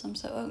oplevet som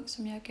så ung,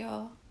 som jeg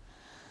gjorde.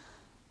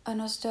 Og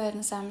nu står jeg i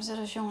den samme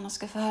situation og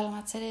skal forholde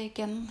mig til det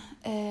igen.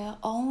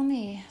 Oven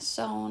i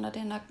sorgen, og det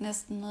er nok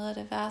næsten noget af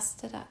det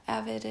værste, der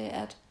er ved det,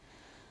 at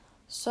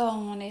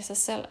sorgen i sig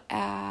selv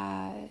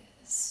er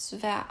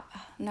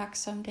svær nok,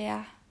 som det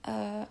er.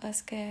 og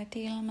skal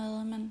dele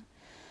med, men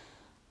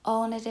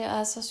oven i det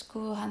også at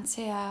skulle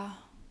håndtere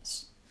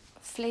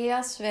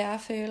flere svære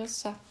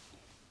følelser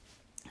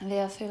ved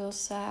at føle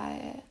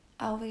sig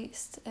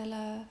afvist,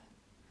 eller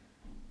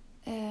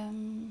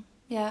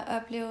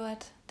opleve,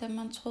 at dem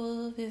man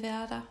troede ville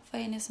være der for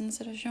en i sådan en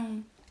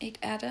situation, ikke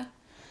er det.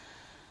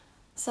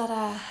 Så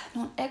der er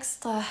nogle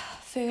ekstra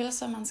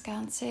følelser, man skal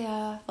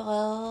håndtere: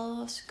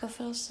 vrede,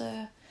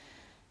 skuffelse,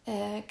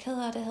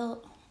 kederlighed.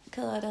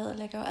 Kederlighed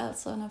ligger jo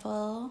altid under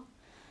vrede.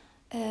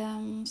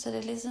 Så det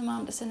er ligesom om,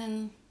 det er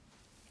sådan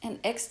en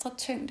ekstra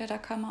tyngde, der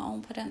kommer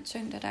oven på den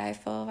tyngde, der er i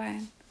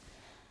forvejen.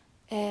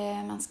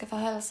 Man skal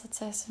forholde sig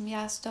til, som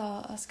jeg står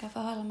og skal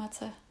forholde mig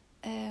til.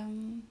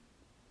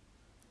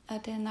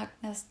 Og det er nok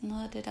næsten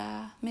noget af det,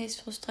 der er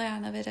mest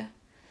frustrerende ved det.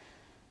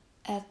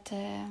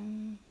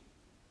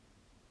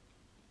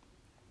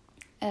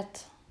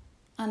 At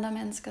andre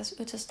menneskers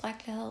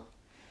utilstrækkelighed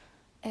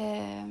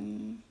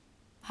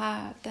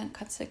har den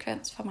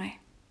konsekvens for mig.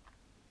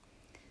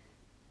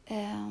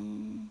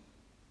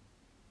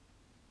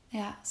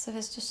 Så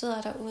hvis du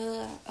sidder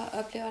derude og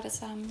oplever det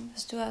samme,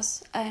 hvis du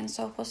også er i en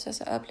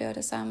soveproces og oplever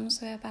det samme, så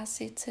vil jeg bare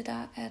sige til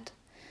dig, at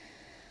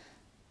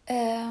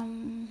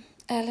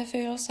alle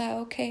følelser er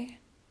okay.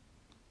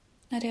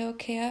 Og det er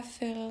okay at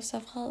føle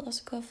sig vred og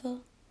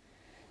skuffet.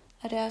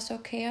 Og det er også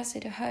okay at se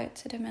det højt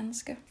til det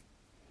menneske.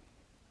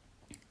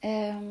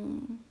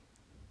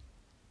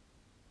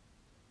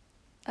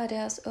 Og det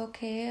er også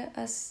okay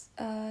at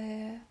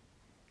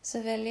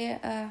så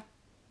vælge at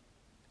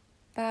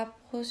bare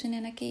bruge sin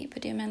energi på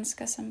de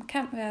mennesker, som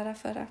kan være der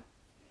for dig.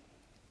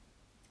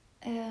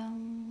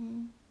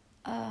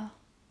 Og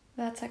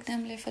være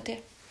taknemmelig for det,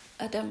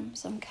 og dem,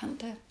 som kan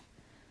det.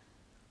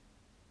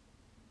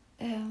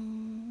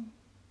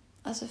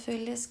 Og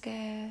selvfølgelig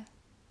skal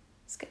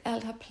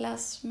alt have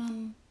plads,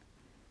 men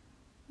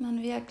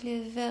man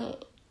virkelig vel,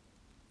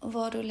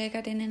 hvor du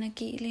lægger din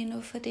energi lige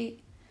nu,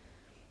 fordi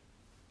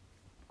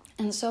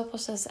en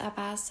soveproces er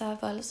bare så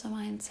voldsom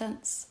og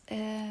intens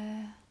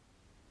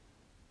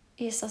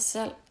i sig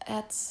selv,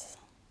 at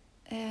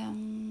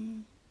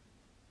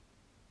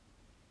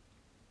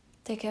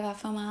det kan være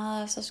for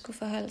meget at så skulle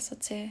forholde sig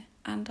til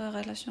andre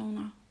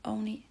relationer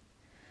oveni.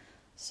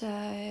 Så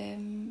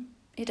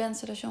i den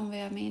situation vil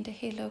jeg mene, det er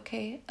helt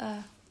okay at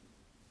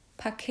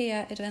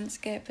parkere et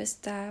venskab, hvis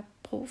der er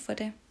brug for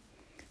det.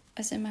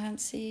 Og simpelthen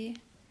sige,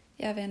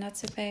 jeg vender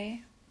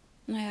tilbage,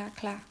 når jeg er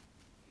klar.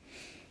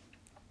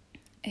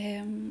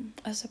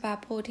 Og så bare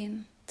bruge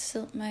din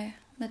tid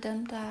med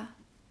dem,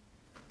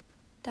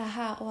 der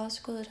har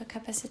overskuddet og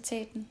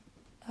kapaciteten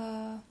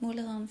og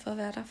muligheden for at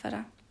være der for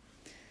dig.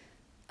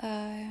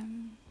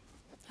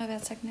 Og være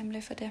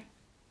taknemmelig for det.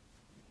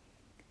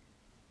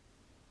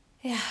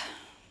 Ja.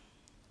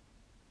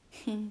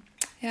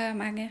 Jeg har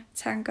mange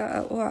tanker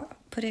og ord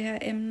på det her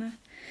emne.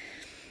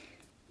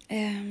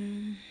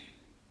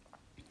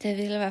 Det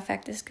ville være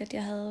faktisk, at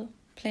jeg havde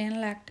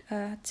planlagt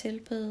at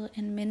tilbyde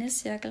en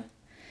mindecirkel.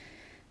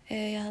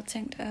 Jeg havde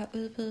tænkt at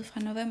udbyde fra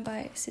november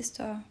af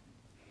sidste år.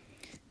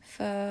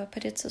 For på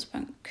det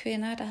tidspunkt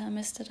kvinder, der havde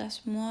mistet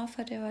deres mor,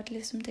 for det var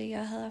ligesom det,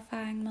 jeg havde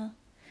erfaring med.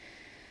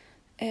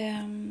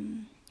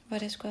 Hvor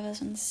det skulle have været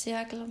sådan en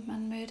cirkel,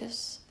 man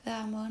mødtes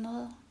hver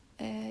måned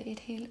i et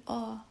helt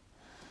år.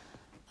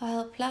 Og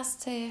havde plads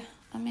til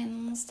at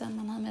mindes den,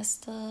 man havde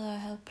mistet,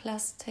 og havde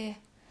plads til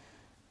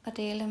at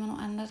dele med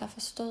nogle andre, der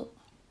forstod.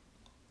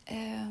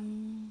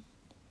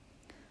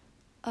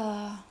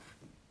 Og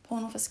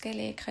bruge nogle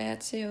forskellige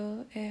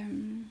kreative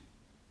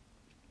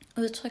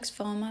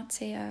udtryksformer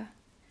til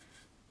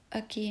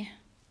at give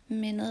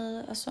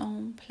mindet og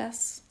sorgen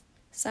plads,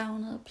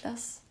 savnet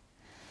plads.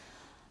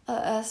 Og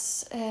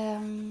også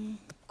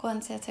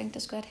grunden til, at jeg tænkte, at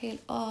det skulle et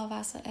helt år,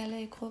 var så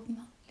alle i gruppen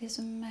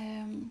ligesom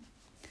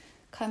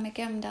kom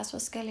igennem deres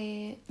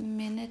forskellige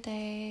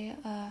mindedage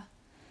og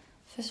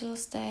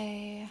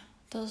fødselsdage,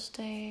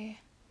 dødsdage,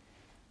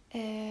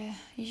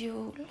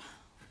 jul,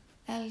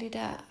 alle de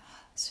der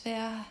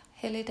svære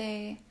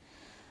helligdage.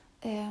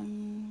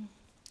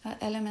 Og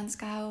alle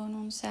mennesker har jo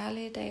nogle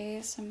særlige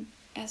dage, som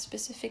er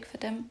specifikt for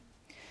dem.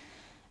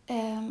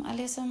 Og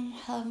ligesom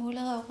havde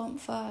mulighed og rum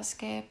for at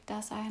skabe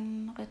deres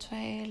egne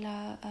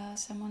ritualer og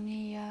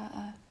ceremonier.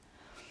 Og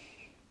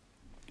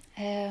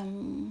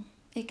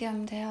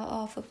igennem det her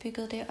år få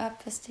bygget det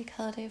op, hvis de ikke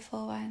havde det i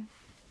forvejen.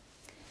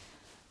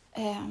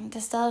 Det er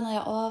stadig noget,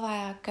 jeg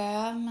overvejer at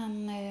gøre,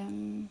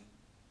 men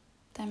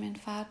da min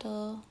far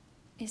døde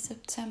i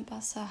september,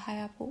 så har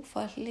jeg brug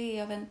for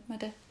lige at vente med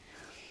det.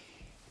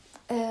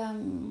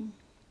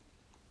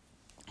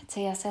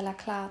 Til jeg selv er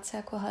klar til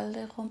at kunne holde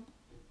det rum.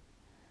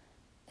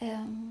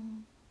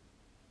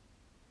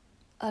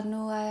 Og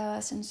nu er jeg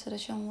også i en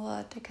situation, hvor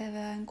det kan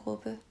være en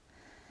gruppe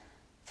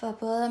for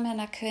både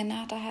mænd og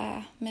kvinder, der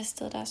har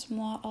mistet deres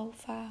mor og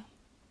far.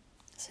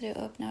 Så det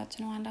åbner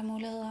til nogle andre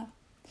muligheder.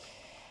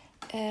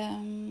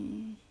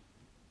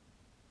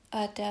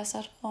 Og at det er så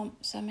et rum,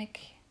 som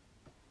ikke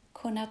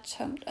kun er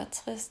tungt og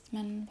trist,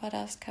 men hvor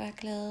der også kan være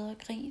glæde og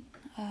grin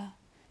og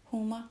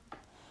humor.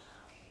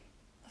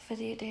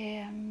 Fordi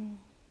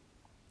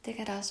det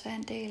kan der også være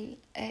en del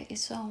af i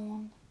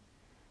sorgen.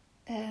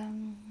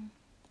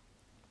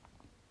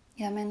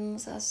 Jeg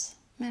mindes også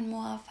min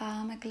mor og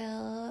far med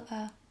glæde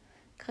og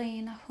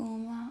grin og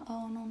humor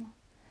over nogle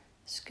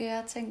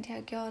skøre ting, de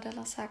har gjort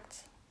eller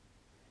sagt.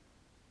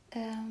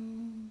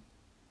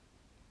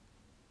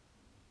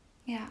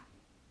 Ja.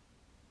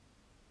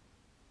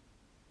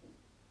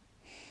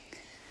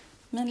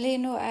 Men lige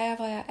nu er jeg,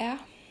 hvor jeg er,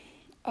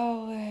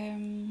 og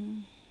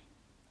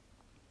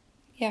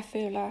jeg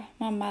føler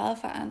mig meget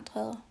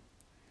forandret.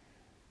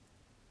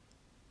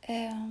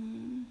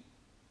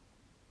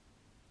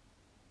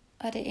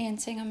 Og det er en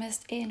ting at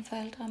miste en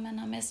forælder, men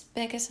at miste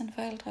begge sine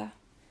forældre,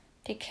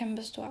 det er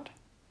kæmpestort.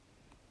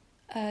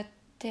 Og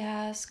det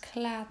har også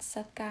klart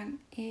sat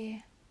gang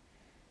i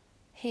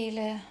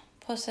hele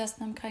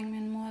processen omkring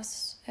min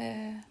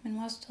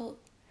mors død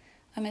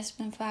og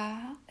miste min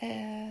far.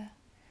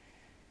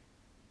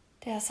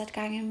 Det har sat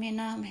gang i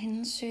minder om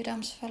hendes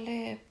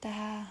sygdomsforløb, der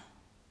har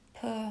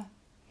på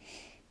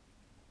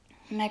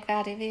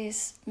mærkværdig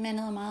vis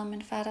mindet meget om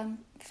min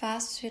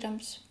fars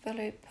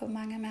sygdomsforløb på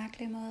mange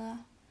mærkelige måder.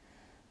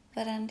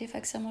 Hvordan de for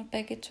eksempel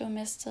begge to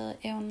mistede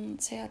evnen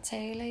til at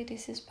tale i de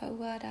sidste par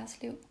uger af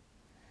deres liv.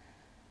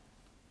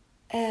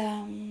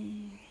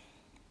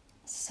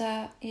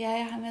 Så ja,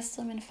 jeg har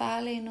mistet min far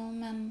lige nu,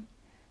 men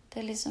det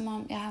er ligesom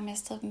om, jeg har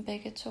mistet dem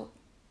begge to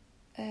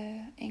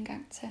en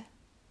gang til.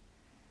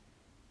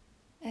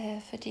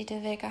 Fordi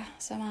det vækker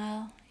så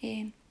meget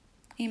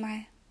i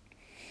mig.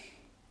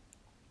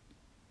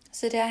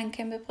 Så det er en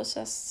kæmpe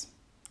proces,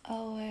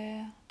 og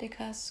det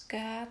kan også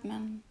gøre, at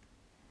man,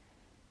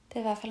 det er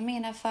i hvert fald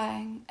min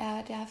erfaring, er,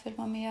 at jeg har følt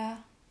mig mere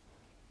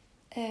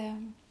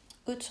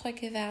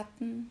utryg i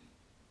verden.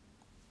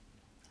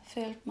 Jeg har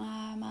følt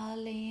mig meget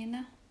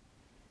alene.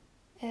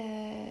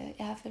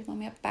 Jeg har følt mig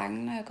mere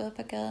bange, når jeg er gået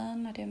på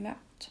gaden, og det er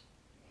mørkt.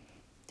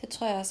 Det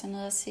tror jeg også er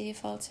noget at sige i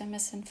forhold til med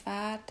sin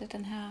far, at det er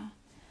den her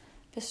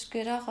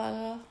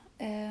beskytterrolle,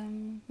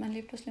 man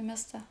lige pludselig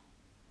mister.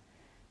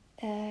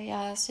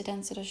 Jeg er også i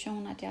den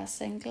situation, at jeg er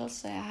single,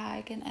 så jeg har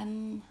ikke en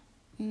anden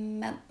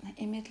mand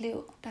i mit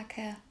liv, der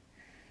kan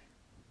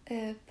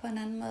på en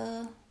anden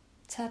måde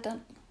tage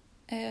den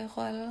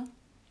rolle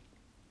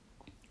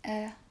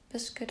af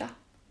beskytter.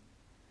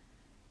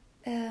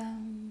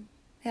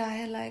 Jeg har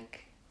heller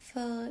ikke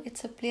fået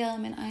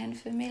etableret min egen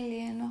familie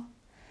endnu.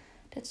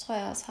 Det tror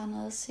jeg også har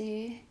noget at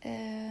sige,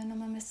 når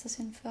man mister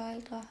sine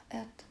forældre,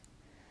 at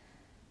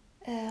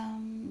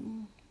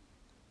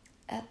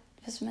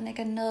hvis man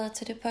ikke er nået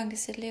til det punkt i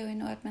sit liv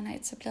endnu, at man har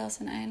etableret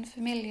sin egen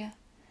familie.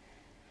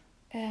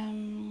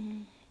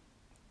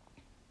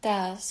 Der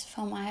er også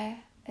for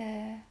mig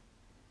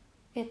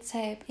et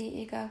tab i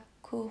ikke at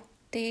kunne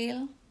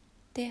dele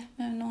det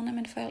med nogle af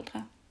mine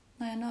forældre,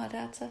 når jeg når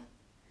dertil.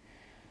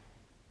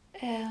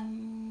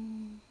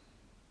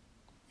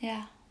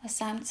 Ja, og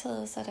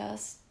samtidig så er der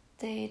også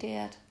det i det,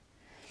 at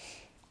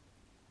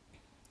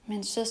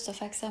min søster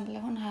for eksempel,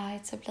 hun har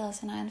etableret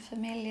sin egen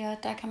familie,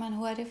 og der kan man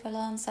hurtigt få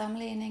lavet en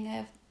sammenligning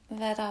af,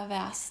 hvad der er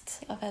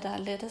værst, og hvad der er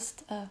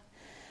lettest.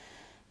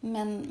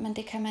 Men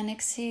det kan man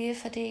ikke sige,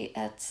 fordi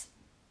at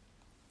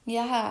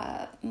jeg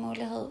har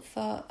mulighed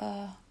for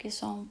at give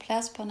sådan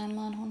plads på en anden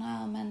måde, end hun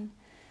har, men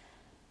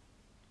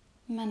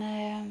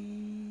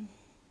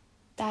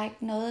der er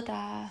ikke noget,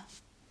 der er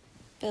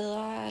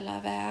bedre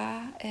eller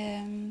værre.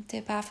 Det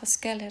er bare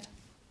forskelligt.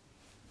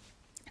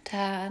 Der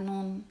er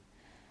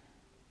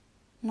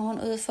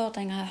nogle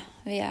udfordringer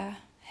ved at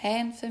have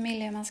en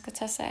familie, man skal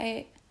tage sig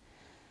af.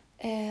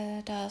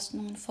 Der er også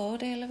nogle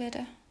fordele ved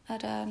det,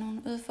 og der er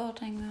nogle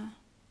udfordringer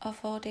og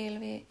fordele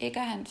ved ikke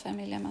at have en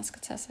familie, man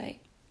skal tage sig af.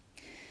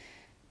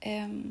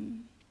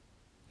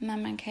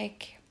 Men man kan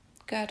ikke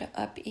gøre det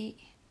op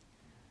i,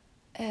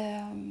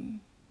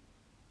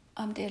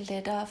 om det er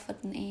lettere for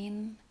den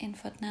ene end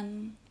for den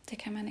anden. Det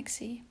kan man ikke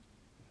sige.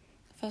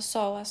 For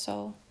sorg er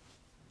sorg,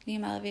 lige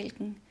meget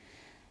hvilken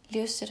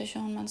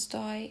livssituation man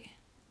står i.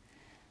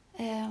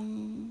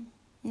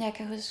 Jeg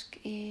kan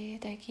huske,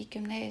 da jeg gik i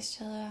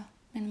gymnasiet, og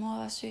min mor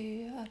var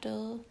syg og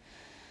døde,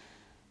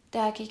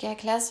 der gik jeg i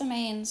klasse med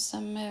en,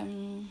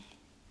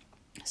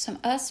 som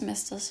også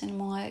mistede sin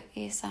mor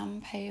i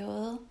samme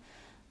periode,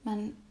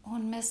 men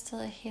hun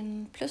mistede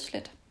hende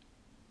pludseligt.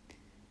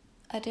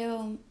 Og det er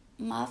jo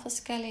meget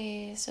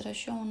forskellige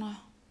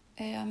situationer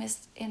at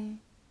miste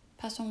en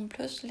person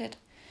pludseligt,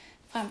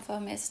 frem for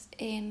at miste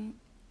en,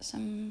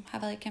 som har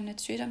været igennem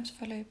et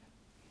sygdomsforløb.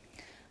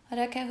 Og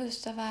der kan jeg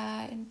huske, der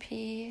var en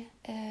pige,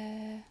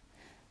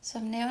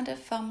 som nævnte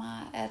for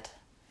mig,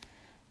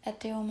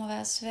 at det jo må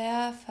være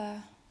sværere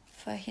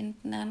for hende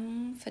den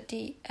anden,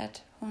 fordi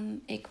at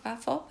hun ikke var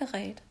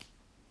forberedt.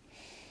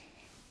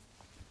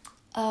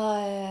 Og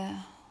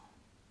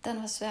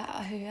den var svær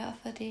at høre,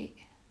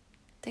 fordi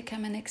det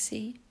kan man ikke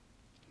sige.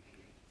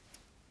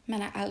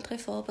 Man er aldrig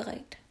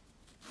forberedt.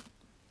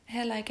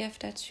 Heller ikke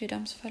efter et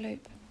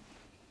sygdomsforløb.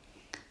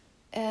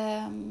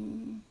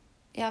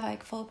 Jeg var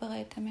ikke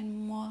forberedt, da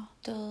min mor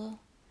døde,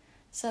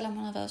 selvom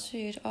hun havde været syg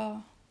et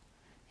år.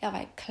 Jeg var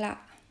ikke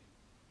klar.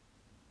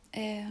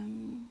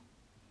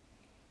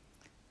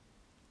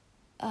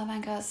 Og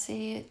man kan også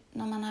sige,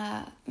 når man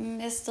har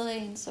mistet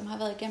en, som har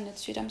været igennem et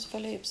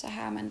sygdomsforløb, så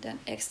har man den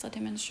ekstra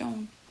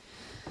dimension.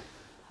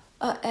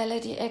 Og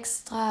alle de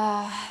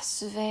ekstra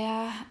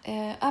svære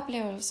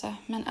oplevelser,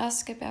 man også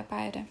skal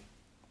bearbejde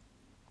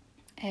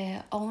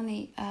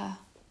oveni at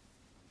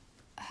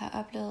have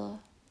oplevet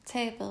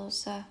tabet,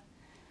 så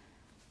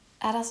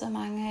er der så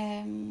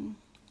mange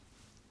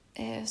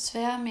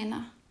svære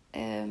minder,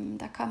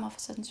 der kommer fra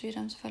sådan et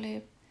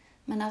sygdomsforløb,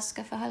 man også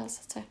skal forholde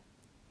sig til.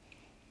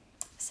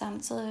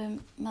 Samtidig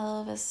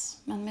med, hvis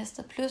man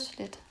mister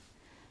pludseligt,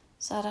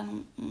 så er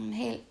der en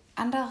helt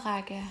andre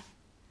række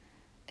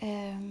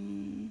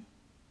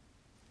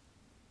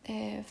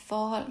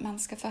forhold, man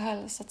skal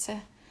forholde sig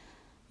til.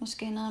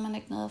 Måske noget, man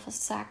ikke nåede at få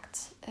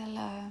sagt,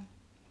 eller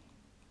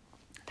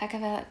der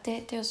kan være,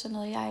 det er jo sådan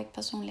noget, jeg ikke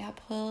personligt har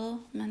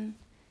prøvet, men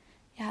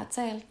jeg har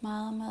talt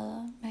meget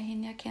med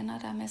hende, jeg kender,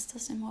 der har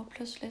mistet sin mor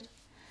pludseligt,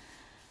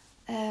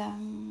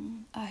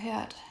 og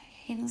hørt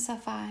hendes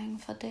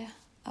erfaring fra det.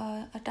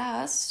 Og der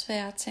er også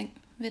svære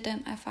ting ved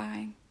den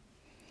erfaring.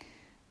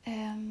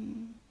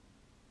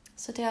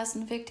 Så det er også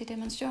en vigtig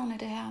dimension i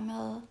det her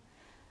med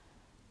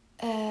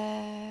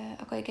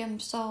at gå igennem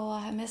sorg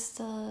og have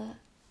mistet,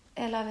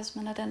 eller hvis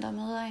man er den, der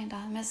møder en, der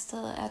har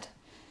mistet, at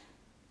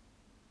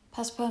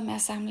passe på med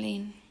at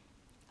sammenligne.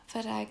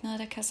 For der er ikke noget,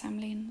 der kan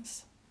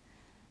sammenlignes.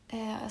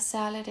 Og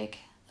særligt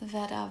ikke,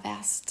 hvad der er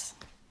værst,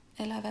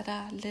 eller hvad der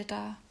er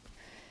lettere.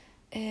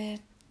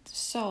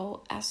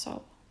 Sorg er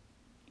sorg.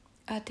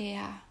 Og det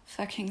er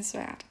fucking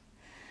svært.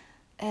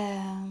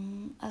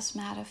 Og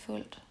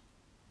smertefuldt.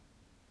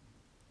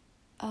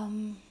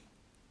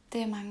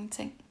 Det er mange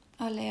ting.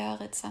 Og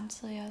lærerigt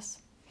samtidig også.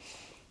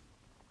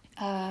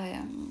 Og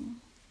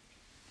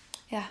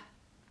ja.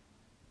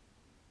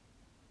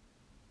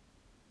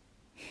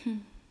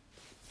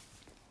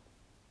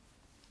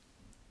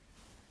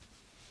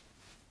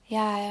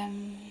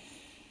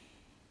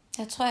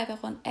 Jeg tror, jeg vil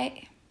runde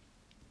af.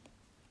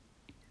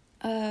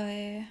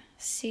 Og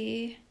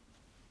sige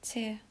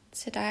til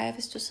dig,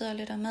 hvis du sidder og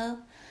lytter med,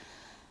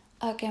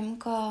 og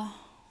gennemgår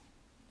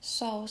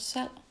sorg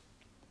selv.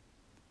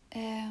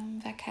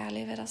 Vær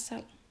kærlig ved dig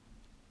selv.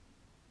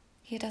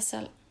 Giv dig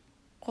selv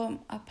rum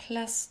og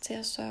plads til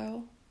at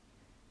sørge.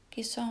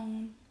 Giv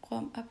sorgen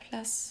rum og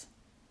plads.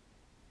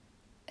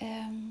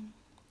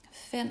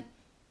 Find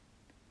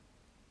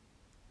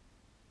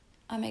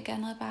om ikke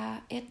andet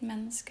bare et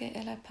menneske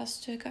eller et par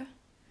stykker,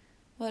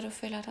 hvor du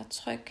føler dig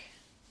tryg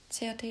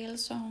til at dele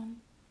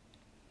sorgen.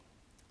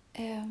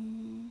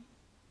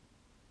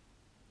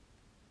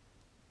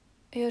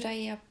 Øv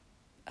dig i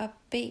at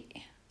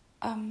bede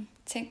om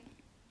ting.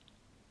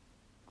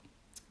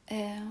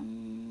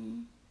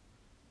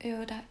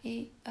 Øv dig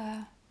i at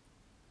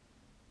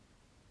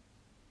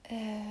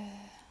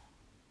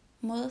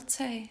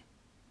modtage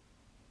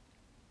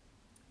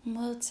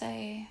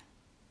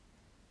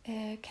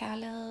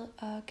kærlighed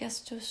og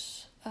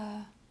gestus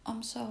og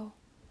omsorg.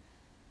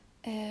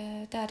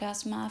 Der er det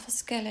også meget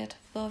forskelligt,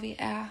 hvor vi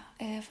er.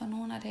 For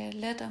nogle er det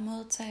let at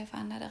modtage, for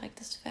andre er det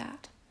rigtig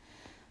svært.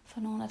 For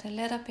nogle er det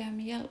let at bede om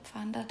hjælp, for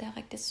andre er det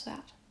rigtig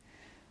svært.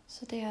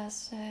 Så det er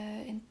også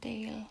en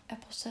del af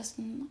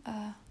processen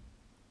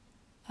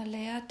at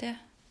lære det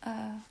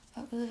og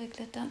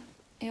udvikle den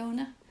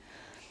evne.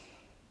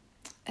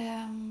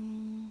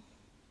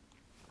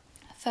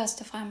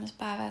 Først og fremmest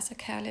bare være så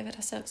kærlig ved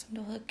dig selv, som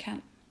du overhovedet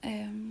kan.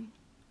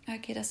 Og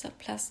give dig selv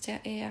plads til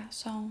at ære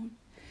sorgen.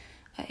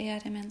 Og ære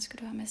det menneske,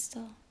 du har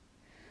mistet.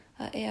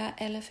 Og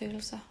ære alle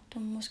følelser, du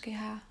måske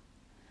har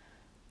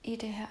i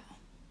det her.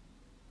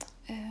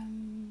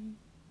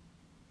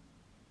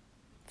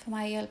 For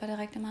mig hjælper det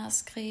rigtig meget at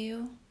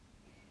skrive.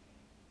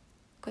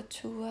 Gå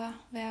ture,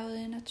 være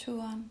ude i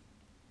naturen.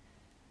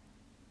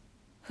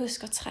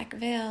 Husk at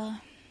trække vejret.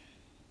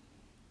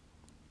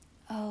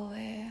 Og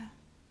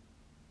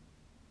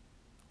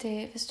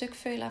hvis du ikke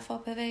føler for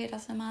at bevæge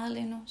dig så meget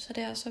lige nu, så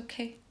det er også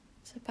okay.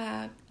 Så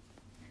bare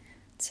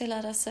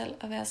tillad dig selv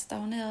at være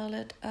stagneret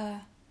lidt,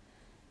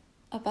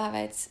 og bare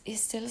være i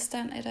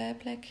stillestand et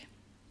øjeblik.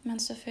 Men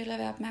selvfølgelig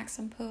være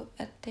opmærksom på,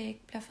 at det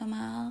ikke bliver for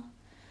meget.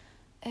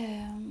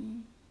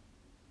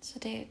 Så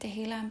det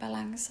hele er en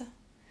balance.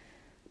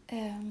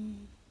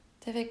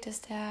 Det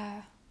vigtigste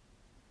er,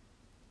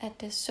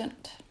 at det er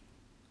sundt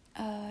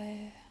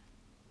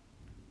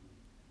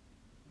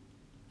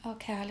og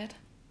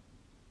kærligt.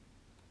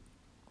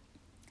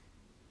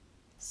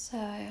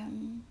 Så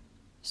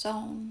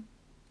sorgen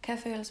kan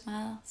føles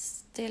meget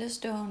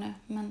stillestående,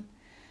 men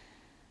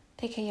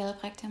det kan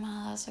hjælpe rigtig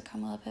meget også at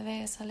komme ud og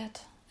bevæge sig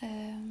lidt,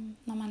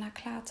 når man er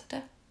klar til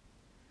det.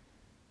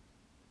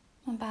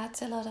 Man bare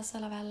tillader dig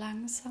selv at være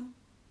langsom.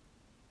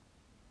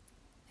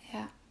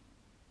 Ja.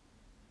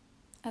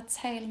 Og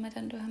tale med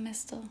den, du har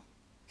mistet.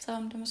 Så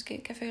om det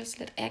måske kan føles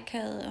lidt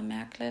akavet og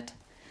mærkeligt.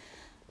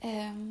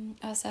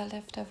 Også alt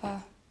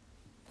efter,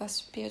 hvor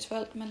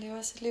spirituelt man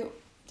lever sit liv.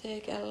 Det er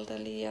ikke alle, der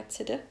lige er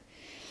til det.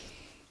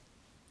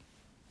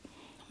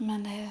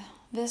 Men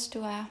hvis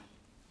du er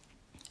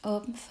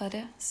åben for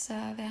det,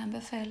 så vil jeg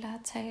anbefale dig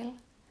at tale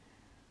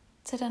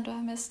til den, du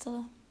har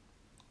mistet.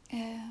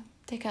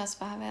 Det kan også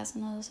bare være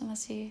sådan noget som at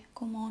sige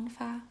godmorgen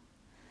far,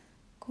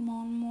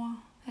 godmorgen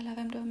mor, eller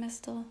hvem du har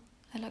mistet,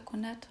 eller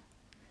godnat.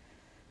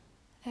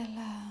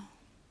 Eller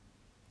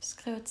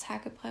skrive et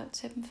takkebrev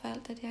til dem for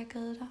alt det, de har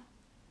givet dig.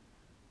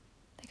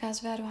 Det kan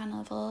også være, at du har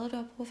noget vrede, du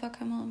har brug for at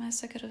komme ud med,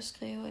 så kan du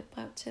skrive et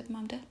brev til dem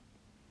om det.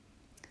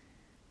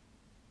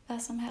 Hvad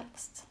som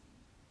helst.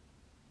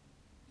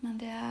 Men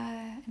det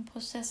er en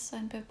proces og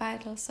en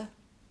bearbejdelse.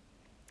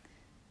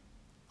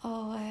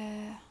 Og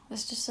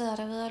hvis du sidder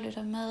derude og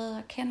lytter med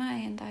og kender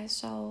en, der er i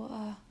sorg,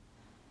 og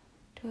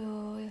du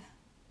er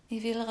i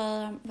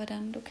vildrede om,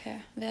 hvordan du kan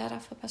være der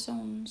for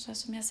personen, så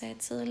som jeg sagde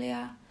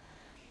tidligere,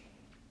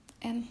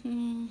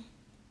 enten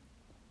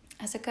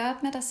gør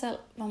op med dig selv,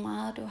 hvor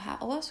meget du har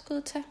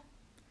overskud til,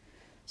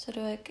 så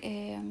du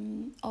ikke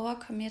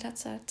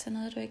overcommitter til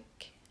noget, du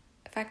ikke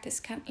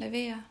faktisk kan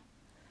levere.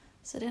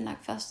 Så det er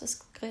nok første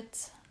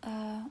skridt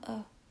at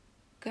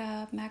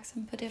gøre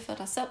opmærksom på det for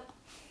dig selv.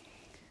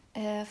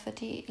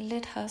 Fordi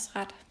lidt har også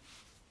ret.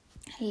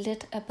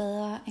 Lidt er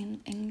bedre end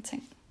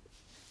ingenting.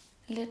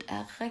 Lidt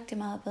er rigtig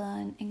meget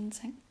bedre end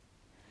ingenting.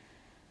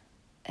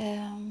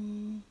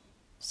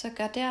 Så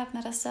gør det op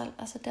med dig selv,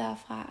 og så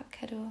derfra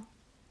kan du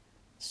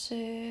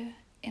søge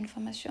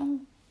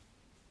information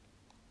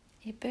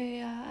i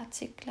bøger,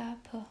 artikler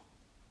på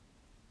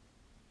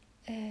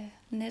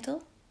nettet.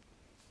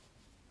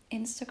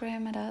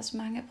 Instagram er der også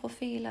mange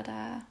profiler,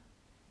 der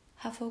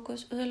har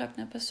fokus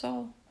udelukkende på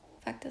sorg,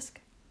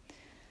 faktisk.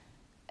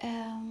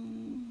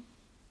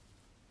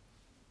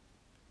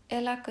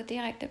 Eller gå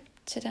direkte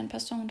til den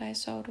person, der er i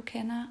sorg, du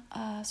kender,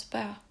 og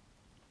spørg.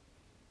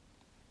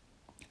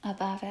 Og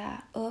bare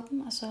være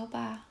åben og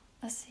sårbar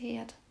og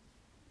sige, at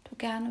du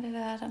gerne vil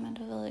være der, men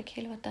du ved ikke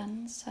helt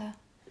hvordan, så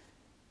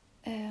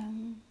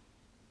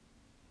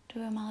du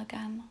vil meget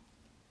gerne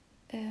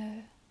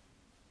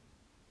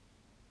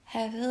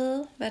have at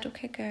vide, hvad du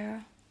kan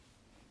gøre.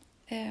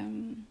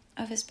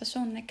 Og hvis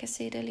personen ikke kan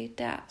se det lige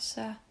der,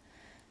 så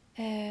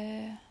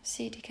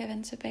sige, at de kan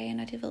vende tilbage,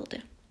 når de ved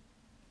det.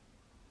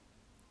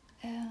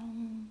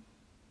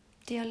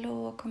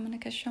 Dialog og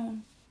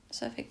kommunikation,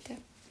 så vigtigt.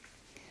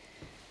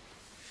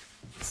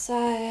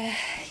 Så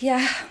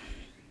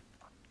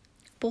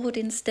brug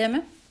din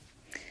stemme.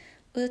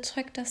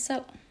 Udtryk dig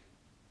selv.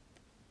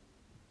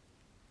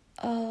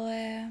 Og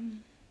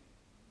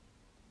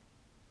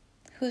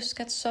husk,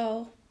 at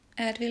sorg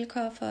er et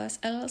vilkår for os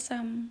alle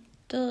sammen.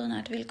 Døden er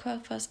et vilkår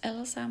for os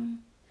alle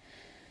sammen.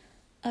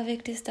 Og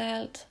vigtigst af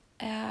alt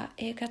er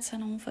ikke at tage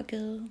nogen for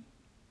givet.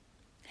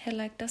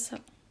 Heller ikke dig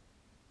selv.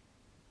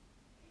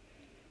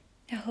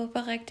 Jeg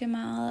håber rigtig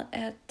meget,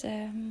 at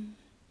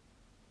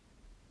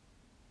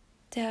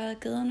det har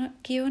været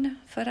givende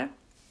for dig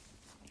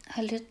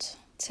at lytte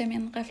til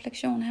min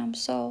refleksion her om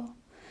sorg.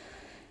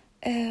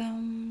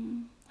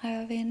 Og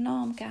jeg vil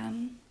enormt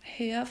gerne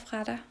høre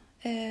fra dig.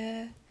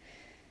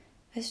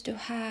 Hvis du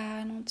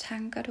har nogle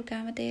tanker, du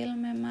gerne vil dele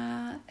med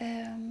mig,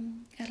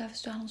 eller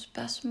hvis du har nogle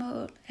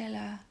spørgsmål,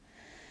 eller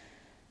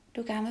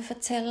du gerne vil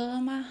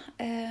fortælle mig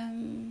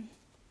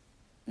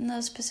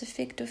noget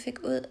specifikt, du fik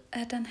ud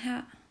af det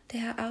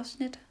her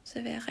afsnit,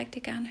 så vil jeg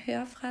rigtig gerne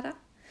høre fra dig.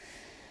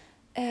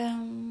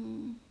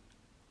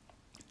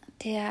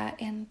 Det er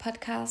en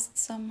podcast,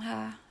 som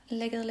har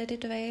ligget lidt i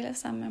dvale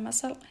sammen med mig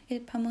selv i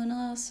et par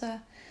måneder, så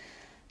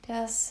det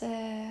er også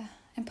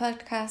en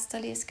podcast, der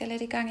lige skal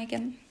lidt i gang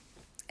igen.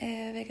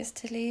 Vækkes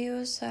til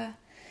live, så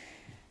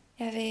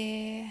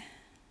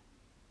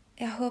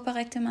jeg håber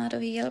rigtig meget, at du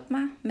vil hjælpe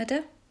mig med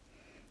det.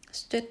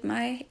 Støt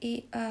mig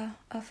i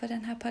at få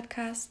den her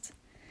podcast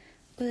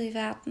ud i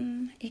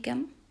verden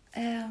igen,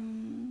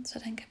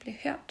 så den kan blive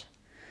hørt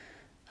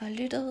og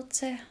lyttet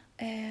til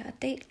og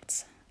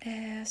delt.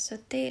 Så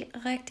del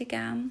rigtig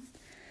gerne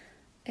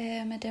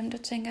med dem, du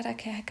tænker, der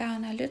kan have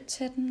gavn af at lytte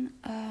til den,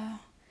 og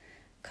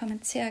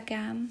kommenter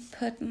gerne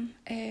på den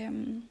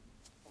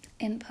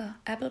ind på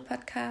Apple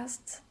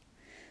Podcast.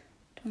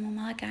 Du må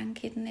meget gerne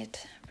give den et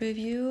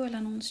review eller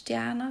nogle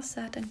stjerner,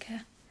 så den kan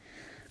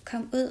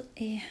komme ud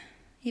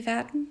i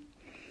verden.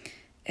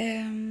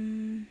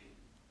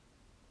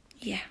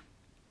 Ja.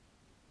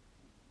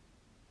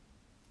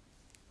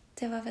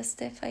 Det var vist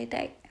det for i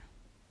dag,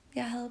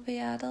 jeg havde på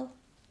hjertet.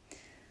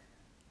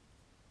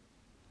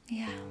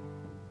 Ja.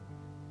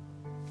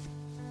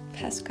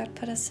 Pas godt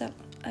på dig selv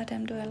og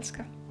dem, du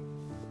elsker.